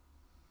business.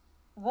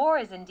 War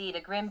is indeed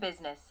a grim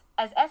business,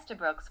 as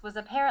Estabrooks was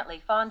apparently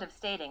fond of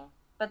stating,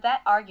 but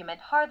that argument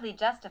hardly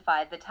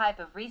justified the type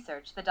of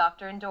research the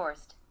doctor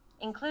endorsed,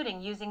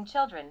 including using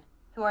children,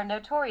 who are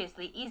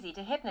notoriously easy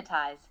to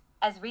hypnotize,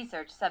 as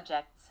research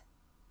subjects.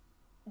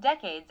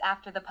 Decades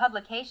after the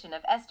publication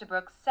of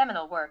Estabrooks'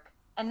 seminal work,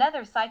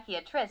 another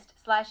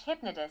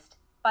psychiatrist/hypnotist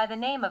by the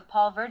name of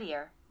Paul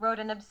Verdier wrote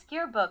an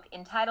obscure book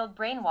entitled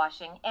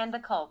Brainwashing and the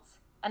Cults,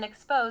 an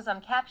expose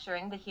on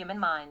capturing the human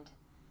mind.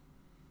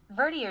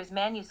 Verdier's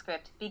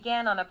manuscript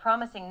began on a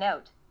promising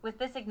note, with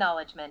this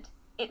acknowledgement: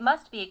 it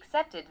must be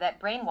accepted that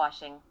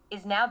brainwashing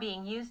is now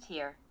being used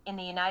here, in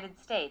the United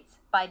States,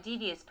 by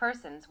devious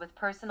persons with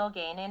personal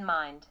gain in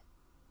mind.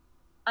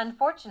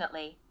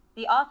 Unfortunately,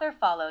 the author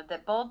followed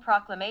that bold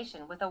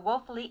proclamation with a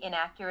woefully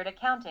inaccurate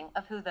accounting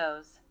of who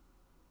those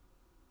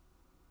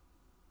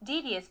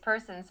devious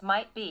persons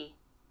might be.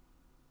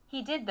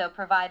 He did, though,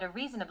 provide a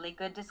reasonably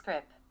good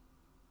description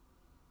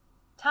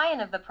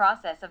tie-in of the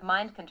process of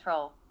mind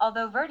control,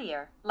 although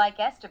Verdier, like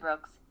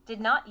Estabrooks,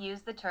 did not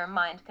use the term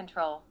mind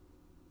control.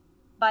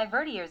 By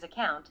Verdier's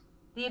account,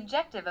 the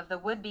objective of the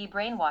would-be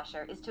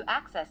brainwasher is to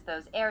access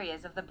those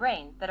areas of the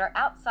brain that are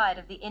outside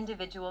of the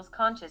individual's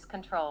conscious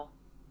control.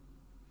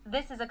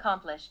 This is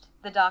accomplished,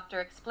 the doctor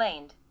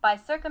explained, by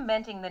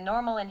circumventing the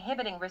normal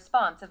inhibiting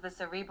response of the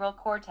cerebral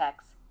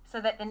cortex,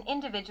 so that an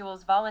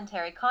individual's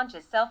voluntary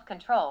conscious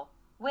self-control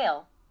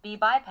will be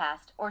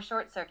bypassed or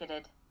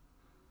short-circuited.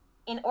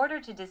 In order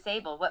to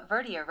disable what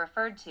Verdier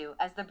referred to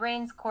as the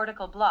brain's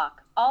cortical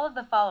block, all of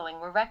the following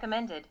were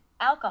recommended: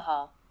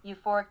 alcohol,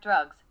 euphoric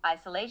drugs,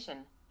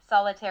 isolation,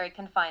 solitary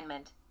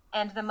confinement,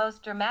 and the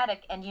most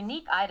dramatic and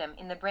unique item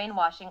in the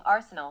brainwashing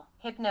arsenal,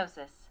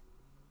 hypnosis.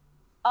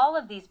 All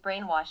of these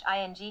brainwash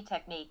ing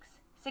techniques,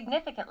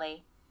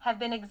 significantly, have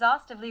been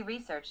exhaustively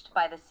researched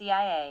by the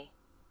CIA.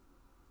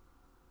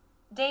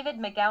 David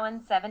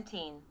McGowan,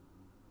 17.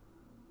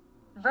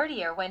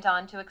 Verdier went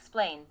on to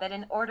explain that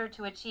in order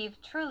to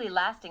achieve truly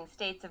lasting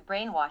states of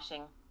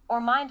brainwashing, or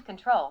mind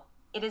control,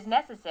 it is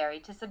necessary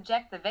to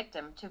subject the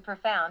victim to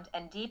profound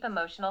and deep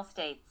emotional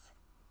states.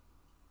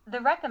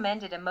 The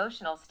recommended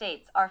emotional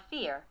states are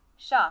fear,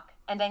 shock,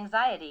 and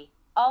anxiety,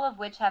 all of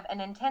which have an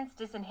intense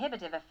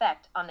disinhibitive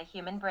effect on the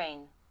human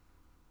brain.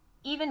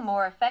 Even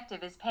more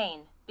effective is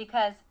pain,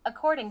 because,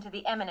 according to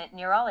the eminent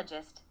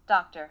neurologist,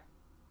 Dr.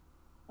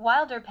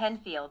 Wilder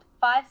Penfield,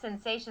 5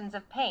 sensations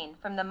of pain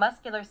from the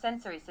muscular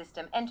sensory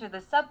system enter the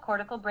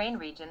subcortical brain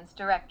regions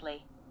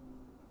directly.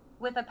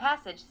 With a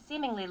passage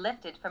seemingly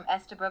lifted from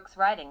Estabrooks'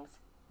 writings,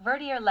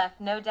 Verdier left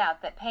no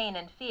doubt that pain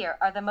and fear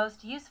are the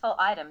most useful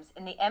items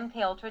in the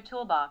MKUltra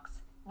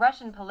toolbox.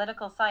 Russian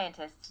political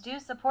scientists do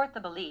support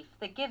the belief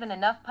that given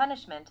enough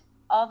punishment,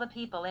 all the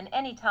people in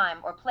any time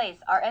or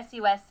place are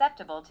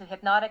susceptible to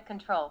hypnotic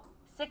control.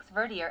 6.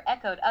 Verdier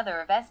echoed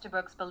other of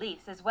Estabrooks'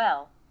 beliefs as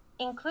well,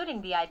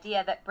 including the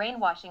idea that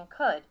brainwashing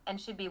could and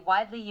should be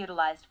widely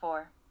utilized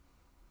for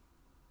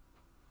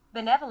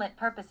benevolent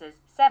purposes.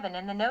 7.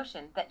 And the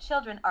notion that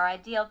children are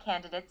ideal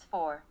candidates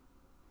for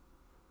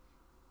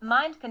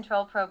mind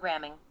control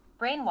programming.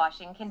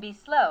 Brainwashing can be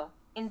slow,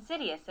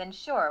 insidious, and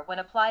sure when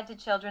applied to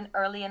children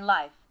early in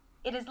life.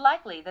 It is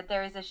likely that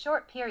there is a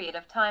short period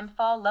of time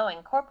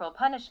following corporal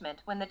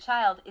punishment when the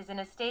child is in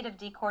a state of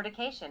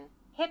decortication,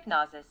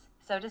 hypnosis,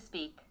 so to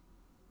speak.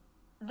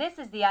 This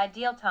is the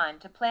ideal time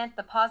to plant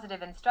the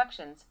positive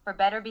instructions for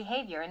better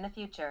behavior in the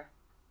future.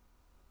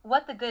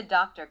 What the good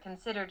doctor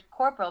considered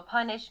corporal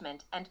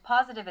punishment and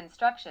positive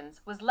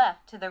instructions was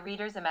left to the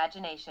reader's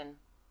imagination.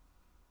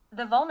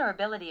 The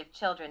vulnerability of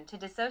children to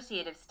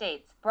dissociative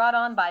states brought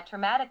on by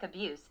traumatic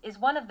abuse is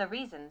one of the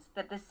reasons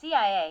that the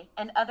CIA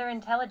and other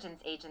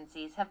intelligence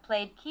agencies have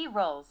played key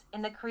roles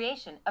in the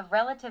creation of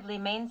relatively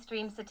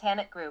mainstream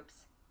satanic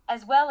groups,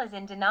 as well as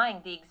in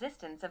denying the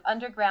existence of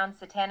underground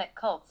satanic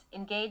cults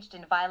engaged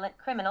in violent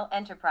criminal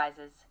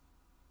enterprises.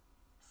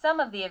 Some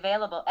of the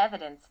available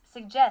evidence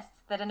suggests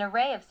that an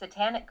array of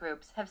satanic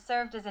groups have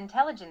served as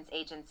intelligence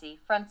agency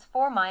fronts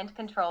for mind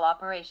control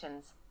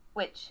operations,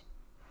 which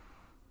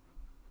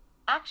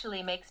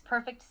actually makes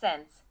perfect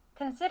sense,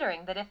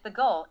 considering that if the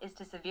goal is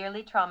to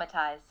severely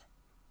traumatize.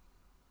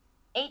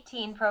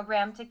 18.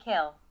 Program to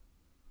kill.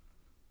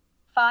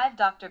 5.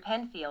 Dr.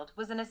 Penfield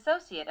was an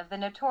associate of the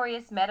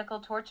notorious medical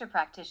torture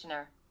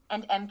practitioner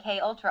and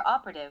MKUltra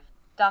operative,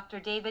 Dr.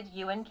 David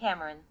Ewan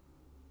Cameron.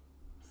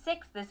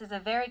 6. This is a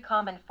very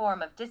common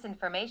form of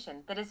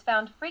disinformation that is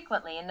found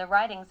frequently in the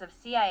writings of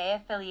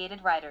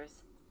CIA-affiliated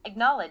writers.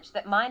 Acknowledge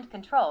that mind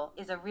control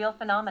is a real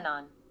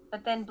phenomenon,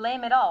 but then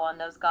blame it all on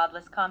those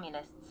godless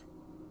communists.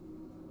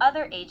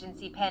 Other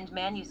agency-penned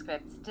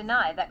manuscripts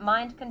deny that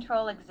mind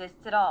control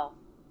exists at all,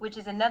 which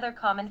is another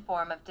common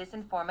form of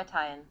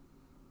disinformation.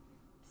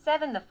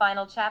 7. The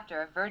final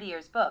chapter of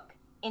Verdier's book,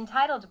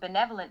 entitled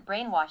Benevolent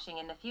Brainwashing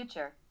in the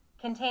Future,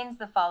 contains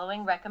the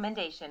following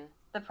recommendation: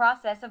 the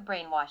process of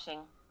brainwashing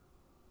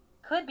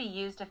could be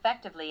used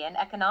effectively and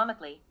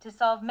economically to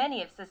solve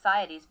many of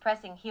society's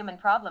pressing human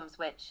problems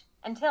which,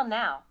 until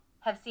now,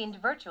 have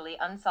seemed virtually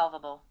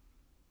unsolvable.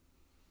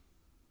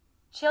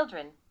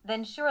 Children,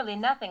 then surely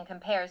nothing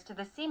compares to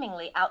the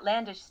seemingly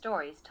outlandish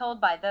stories told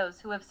by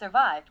those who have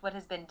survived what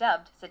has been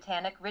dubbed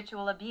satanic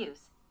ritual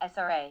abuse,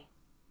 SRA.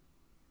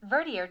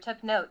 Verdier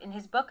took note in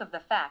his book of the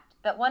fact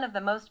that one of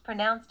the most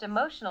pronounced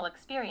emotional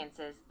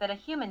experiences that a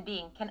human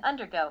being can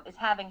undergo is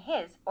having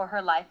his or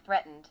her life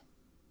threatened.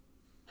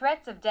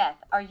 Threats of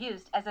death are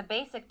used as a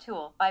basic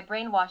tool by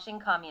brainwashing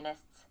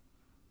communists.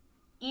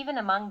 Even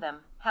among them,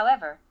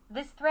 however,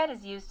 this threat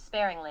is used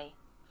sparingly,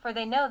 for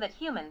they know that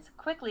humans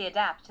quickly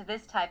adapt to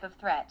this type of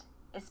threat,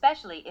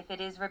 especially if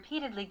it is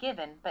repeatedly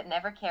given but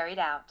never carried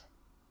out.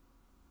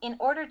 In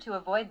order to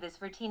avoid this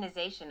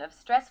routinization of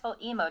stressful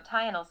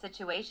emotional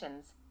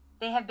situations,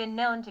 they have been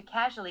known to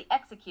casually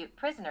execute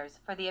prisoners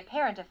for the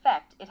apparent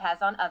effect it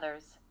has on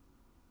others.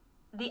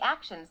 The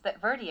actions that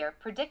Verdier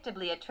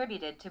predictably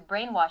attributed to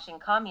brainwashing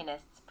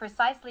communists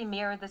precisely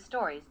mirror the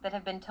stories that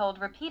have been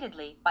told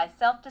repeatedly by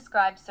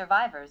self-described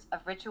survivors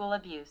of ritual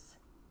abuse.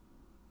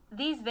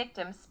 These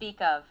victims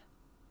speak of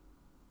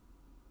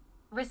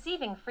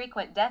receiving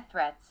frequent death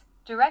threats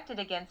directed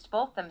against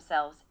both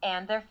themselves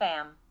and their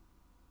family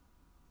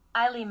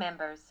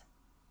members.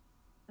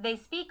 They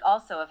speak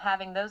also of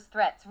having those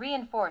threats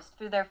reinforced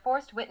through their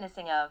forced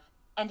witnessing of,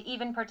 and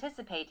even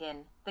participate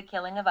in, the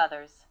killing of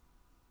others.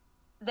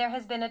 There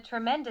has been a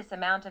tremendous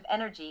amount of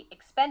energy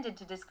expended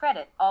to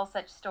discredit all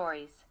such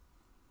stories.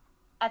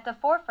 At the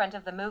forefront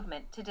of the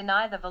movement to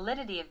deny the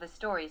validity of the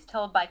stories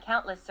told by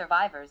countless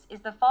survivors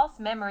is the False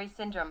Memory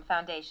Syndrome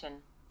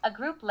Foundation, a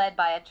group led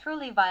by a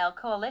truly vile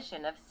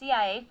coalition of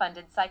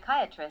CIA-funded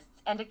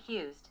psychiatrists and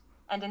accused,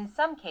 and in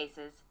some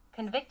cases,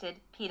 convicted,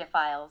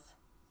 pedophiles.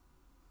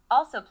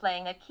 Also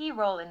playing a key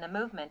role in the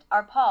movement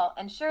are Paul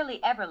and Shirley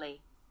Eberly,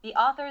 the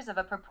authors of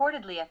a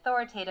purportedly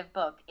authoritative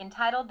book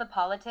entitled The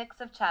Politics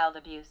of Child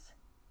Abuse.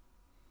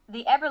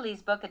 The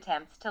Eberleys' book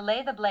attempts to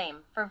lay the blame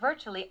for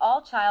virtually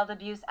all child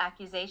abuse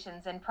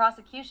accusations and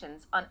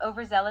prosecutions on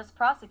overzealous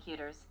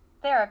prosecutors,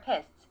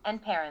 therapists,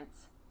 and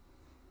parents.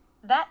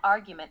 That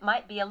argument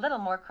might be a little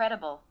more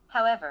credible,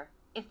 however,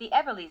 if the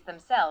Eberleys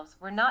themselves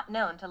were not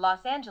known to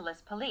Los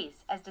Angeles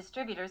police as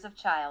distributors of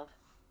child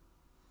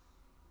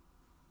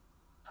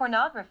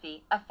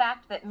pornography, a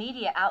fact that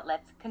media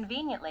outlets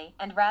conveniently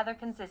and rather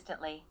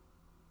consistently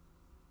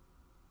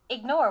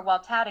ignore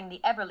while touting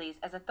the Eberleys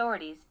as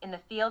authorities in the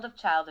field of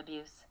child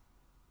abuse.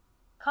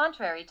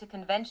 Contrary to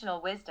conventional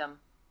wisdom,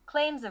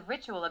 claims of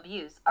ritual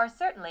abuse are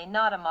certainly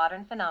not a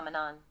modern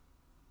phenomenon.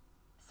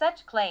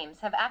 Such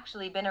claims have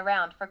actually been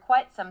around for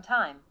quite some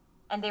time,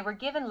 and they were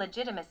given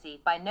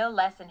legitimacy by no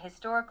less an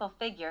historical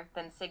figure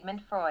than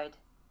Sigmund Freud.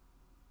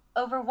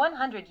 Over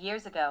 100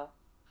 years ago,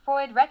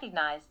 Freud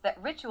recognized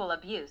that ritual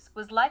abuse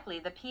was likely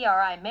the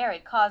primary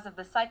cause of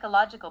the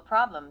psychological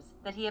problems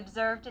that he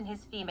observed in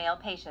his female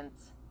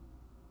patients.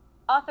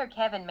 Author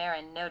Kevin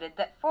Marin noted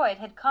that Freud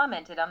had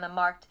commented on the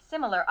marked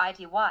similar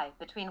ity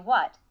between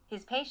what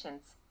his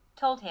patients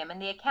told him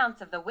and the accounts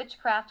of the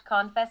witchcraft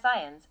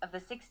confessions of the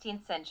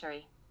 16th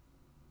century.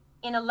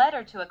 In a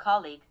letter to a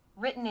colleague,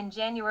 written in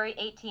January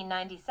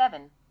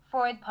 1897,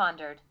 Freud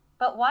pondered,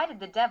 but why did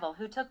the devil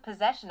who took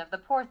possession of the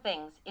poor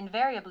things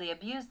invariably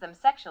abuse them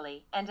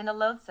sexually and in a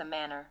loathsome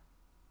manner?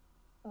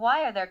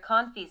 Why are their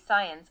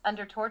confessions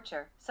under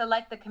torture so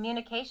like the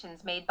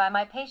communications made by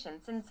my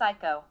patients in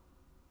psycho?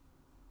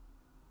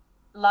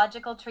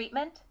 Logical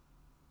treatment?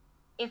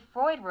 If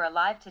Freud were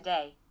alive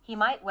today, he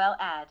might well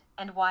add,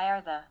 and why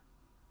are the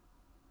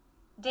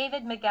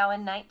David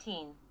McGowan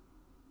 19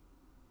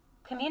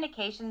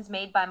 communications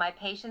made by my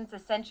patients a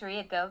century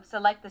ago so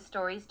like the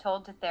stories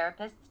told to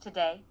therapists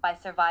today by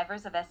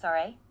survivors of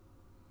SRA?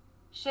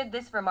 Should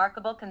this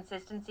remarkable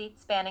consistency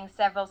spanning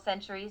several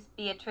centuries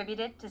be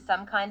attributed to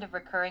some kind of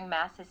recurring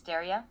mass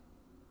hysteria?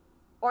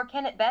 Or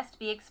can it best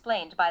be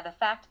explained by the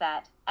fact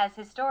that, as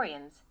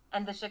historians,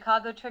 and the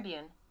Chicago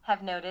Tribune,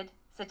 have noted,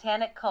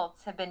 satanic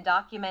cults have been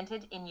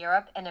documented in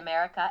Europe and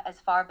America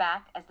as far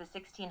back as the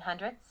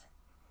 1600s?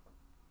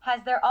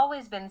 Has there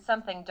always been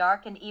something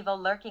dark and evil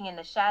lurking in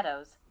the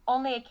shadows,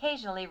 only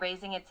occasionally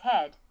raising its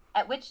head,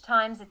 at which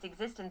times its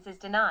existence is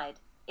denied,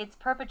 its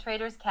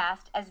perpetrators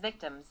cast as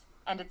victims,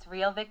 and its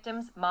real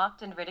victims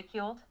mocked and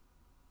ridiculed?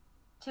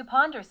 To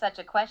ponder such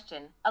a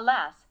question,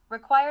 alas,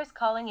 requires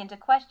calling into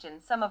question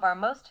some of our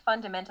most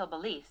fundamental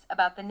beliefs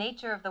about the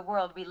nature of the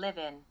world we live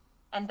in,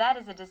 and that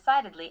is a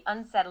decidedly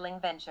unsettling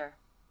venture.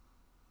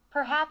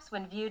 Perhaps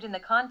when viewed in the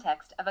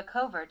context of a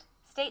covert,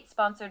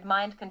 state-sponsored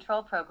mind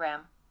control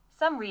program,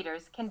 some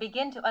readers can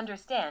begin to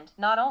understand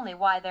not only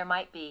why there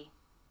might be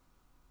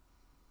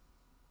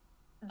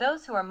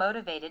those who are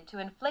motivated to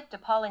inflict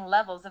appalling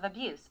levels of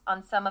abuse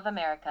on some of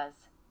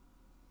America's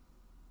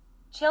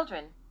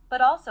children,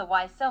 but also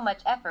why so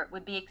much effort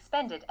would be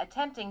expended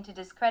attempting to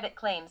discredit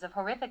claims of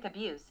horrific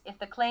abuse if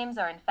the claims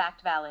are in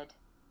fact valid.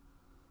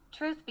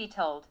 Truth be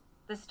told,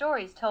 the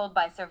stories told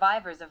by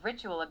survivors of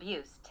ritual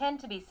abuse tend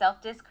to be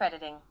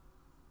self-discrediting.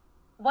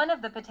 One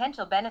of the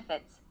potential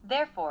benefits,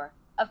 therefore,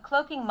 of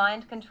cloaking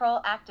mind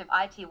control active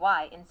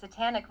ITY in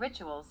satanic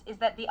rituals is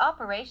that the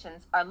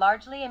operations are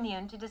largely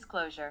immune to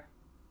disclosure.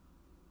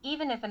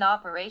 Even if an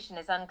operation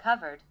is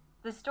uncovered,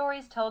 the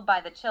stories told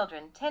by the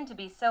children tend to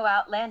be so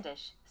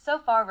outlandish, so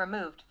far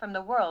removed from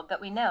the world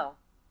that we know,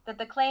 that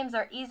the claims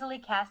are easily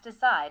cast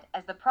aside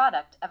as the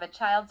product of a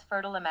child's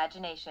fertile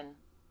imagination.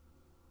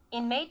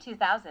 In May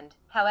 2000,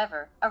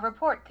 however, a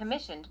report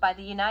commissioned by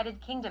the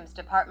United Kingdom's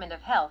Department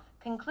of Health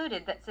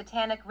concluded that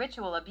satanic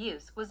ritual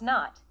abuse was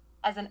not,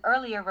 as an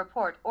earlier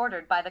report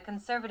ordered by the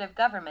Conservative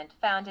government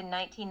found in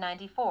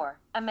 1994,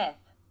 a myth.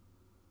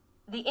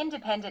 The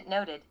Independent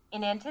noted,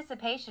 in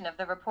anticipation of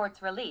the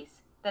report's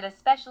release, that a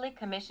specially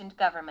commissioned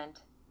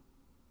government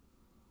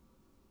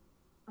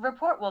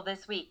report will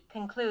this week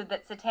conclude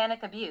that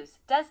satanic abuse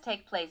does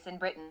take place in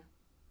Britain.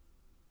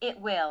 It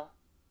will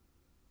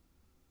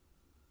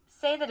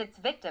say that its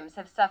victims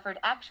have suffered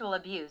actual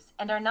abuse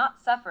and are not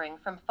suffering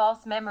from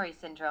false memory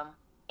syndrome.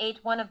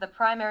 One of the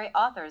primary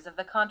authors of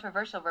the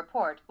controversial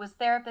report was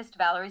therapist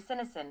Valerie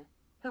Sinison,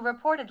 who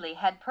reportedly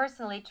had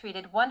personally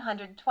treated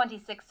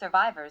 126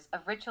 survivors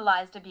of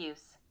ritualized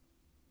abuse.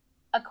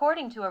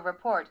 According to a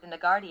report in The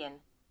Guardian,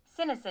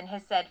 Sinison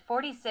has said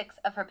 46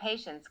 of her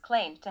patients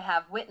claimed to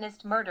have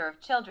witnessed murder of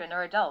children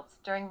or adults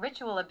during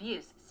ritual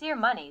abuse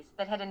ceremonies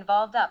that had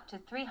involved up to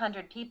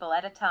 300 people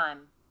at a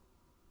time.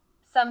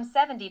 Some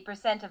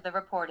 70% of the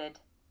reported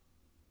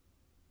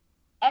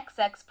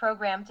XX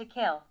program to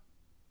kill.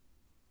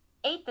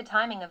 The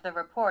timing of the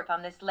report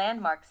on this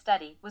landmark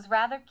study was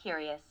rather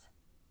curious.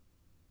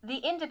 The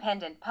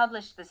Independent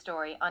published the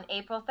story on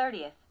April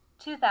 30th,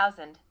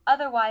 2000,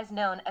 otherwise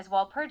known as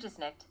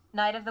Walpurgisnacht,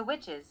 Night of the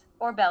Witches,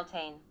 or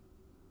Beltane.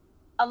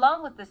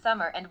 Along with the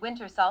summer and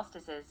winter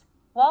solstices,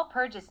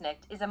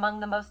 Walpurgisnacht is among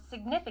the most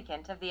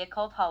significant of the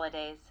occult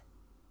holidays.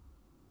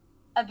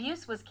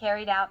 Abuse was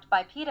carried out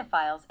by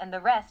pedophiles and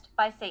the rest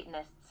by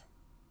Satanists.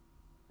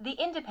 The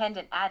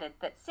Independent added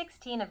that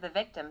 16 of the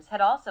victims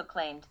had also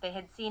claimed they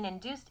had seen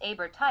induced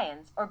Aber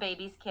tie-ins or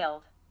babies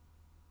killed.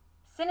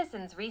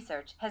 Sinison's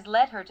research has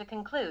led her to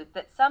conclude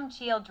that some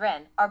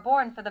children are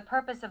born for the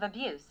purpose of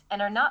abuse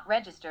and are not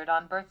registered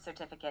on birth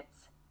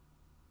certificates.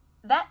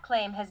 That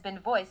claim has been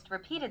voiced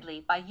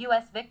repeatedly by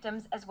U.S.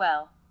 victims as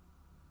well.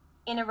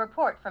 In a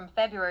report from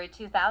February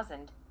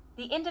 2000,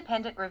 The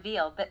Independent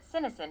revealed that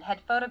Sinison had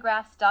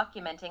photographs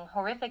documenting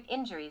horrific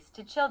injuries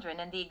to children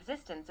and the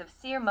existence of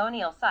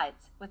ceremonial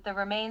sites with the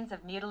remains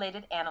of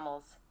mutilated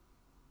animals.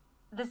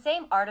 The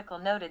same article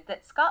noted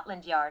that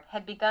Scotland Yard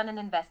had begun an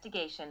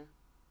investigation.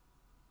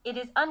 It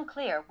is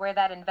unclear where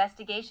that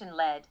investigation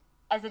led,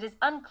 as it is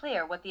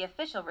unclear what the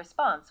official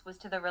response was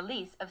to the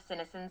release of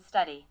Sinison's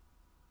study.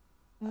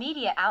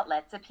 Media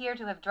outlets appear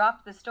to have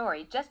dropped the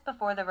story just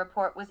before the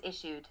report was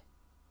issued.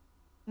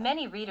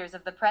 Many readers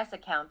of the press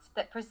accounts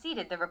that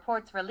preceded the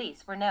report's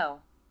release were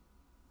no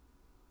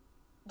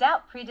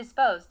doubt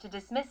predisposed to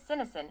dismiss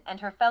Sinison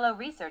and her fellow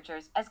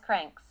researchers as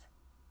cranks.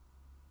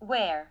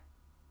 Where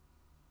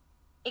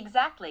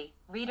exactly,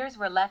 readers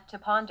were left to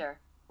ponder,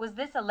 was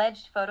this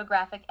alleged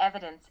photographic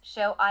evidence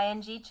show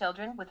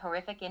children with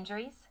horrific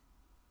injuries?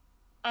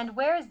 And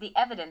where is the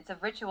evidence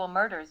of ritual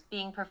murders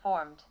being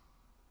performed?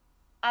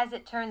 As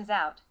it turns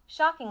out,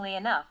 shockingly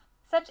enough,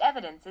 such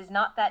evidence is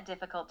not that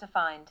difficult to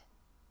find.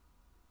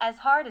 As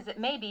hard as it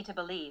may be to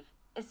believe,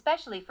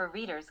 especially for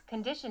readers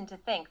conditioned to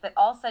think that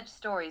all such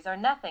stories are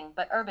nothing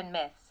but urban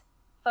myths,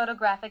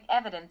 photographic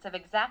evidence of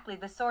exactly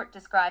the sort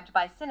described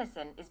by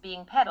Sinison is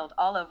being peddled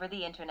all over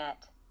the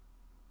internet.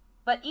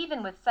 But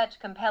even with such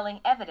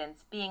compelling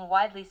evidence being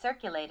widely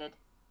circulated,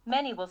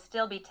 many will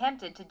still be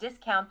tempted to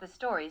discount the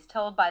stories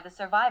told by the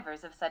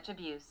survivors of such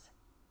abuse.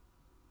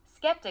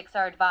 Skeptics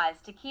are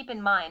advised to keep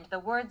in mind the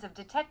words of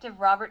Detective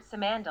Robert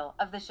Simandl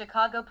of the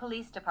Chicago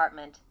Police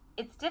Department.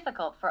 It's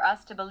difficult for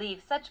us to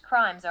believe such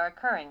crimes are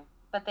occurring,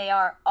 but they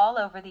are all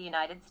over the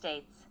United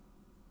States.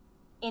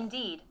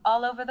 Indeed,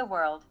 all over the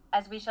world,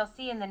 as we shall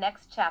see in the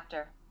next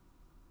chapter.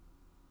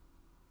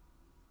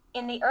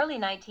 In the early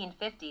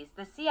 1950s,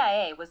 the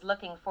CIA was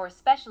looking for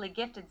specially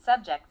gifted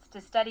subjects to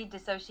study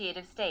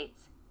dissociative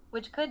states,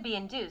 which could be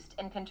induced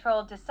and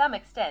controlled to some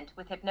extent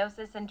with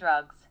hypnosis and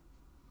drugs.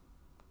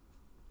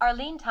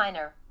 Arlene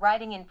Tyner,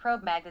 writing in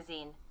Probe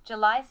magazine,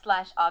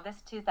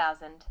 July/August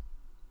 2000.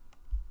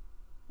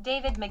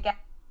 David McGath.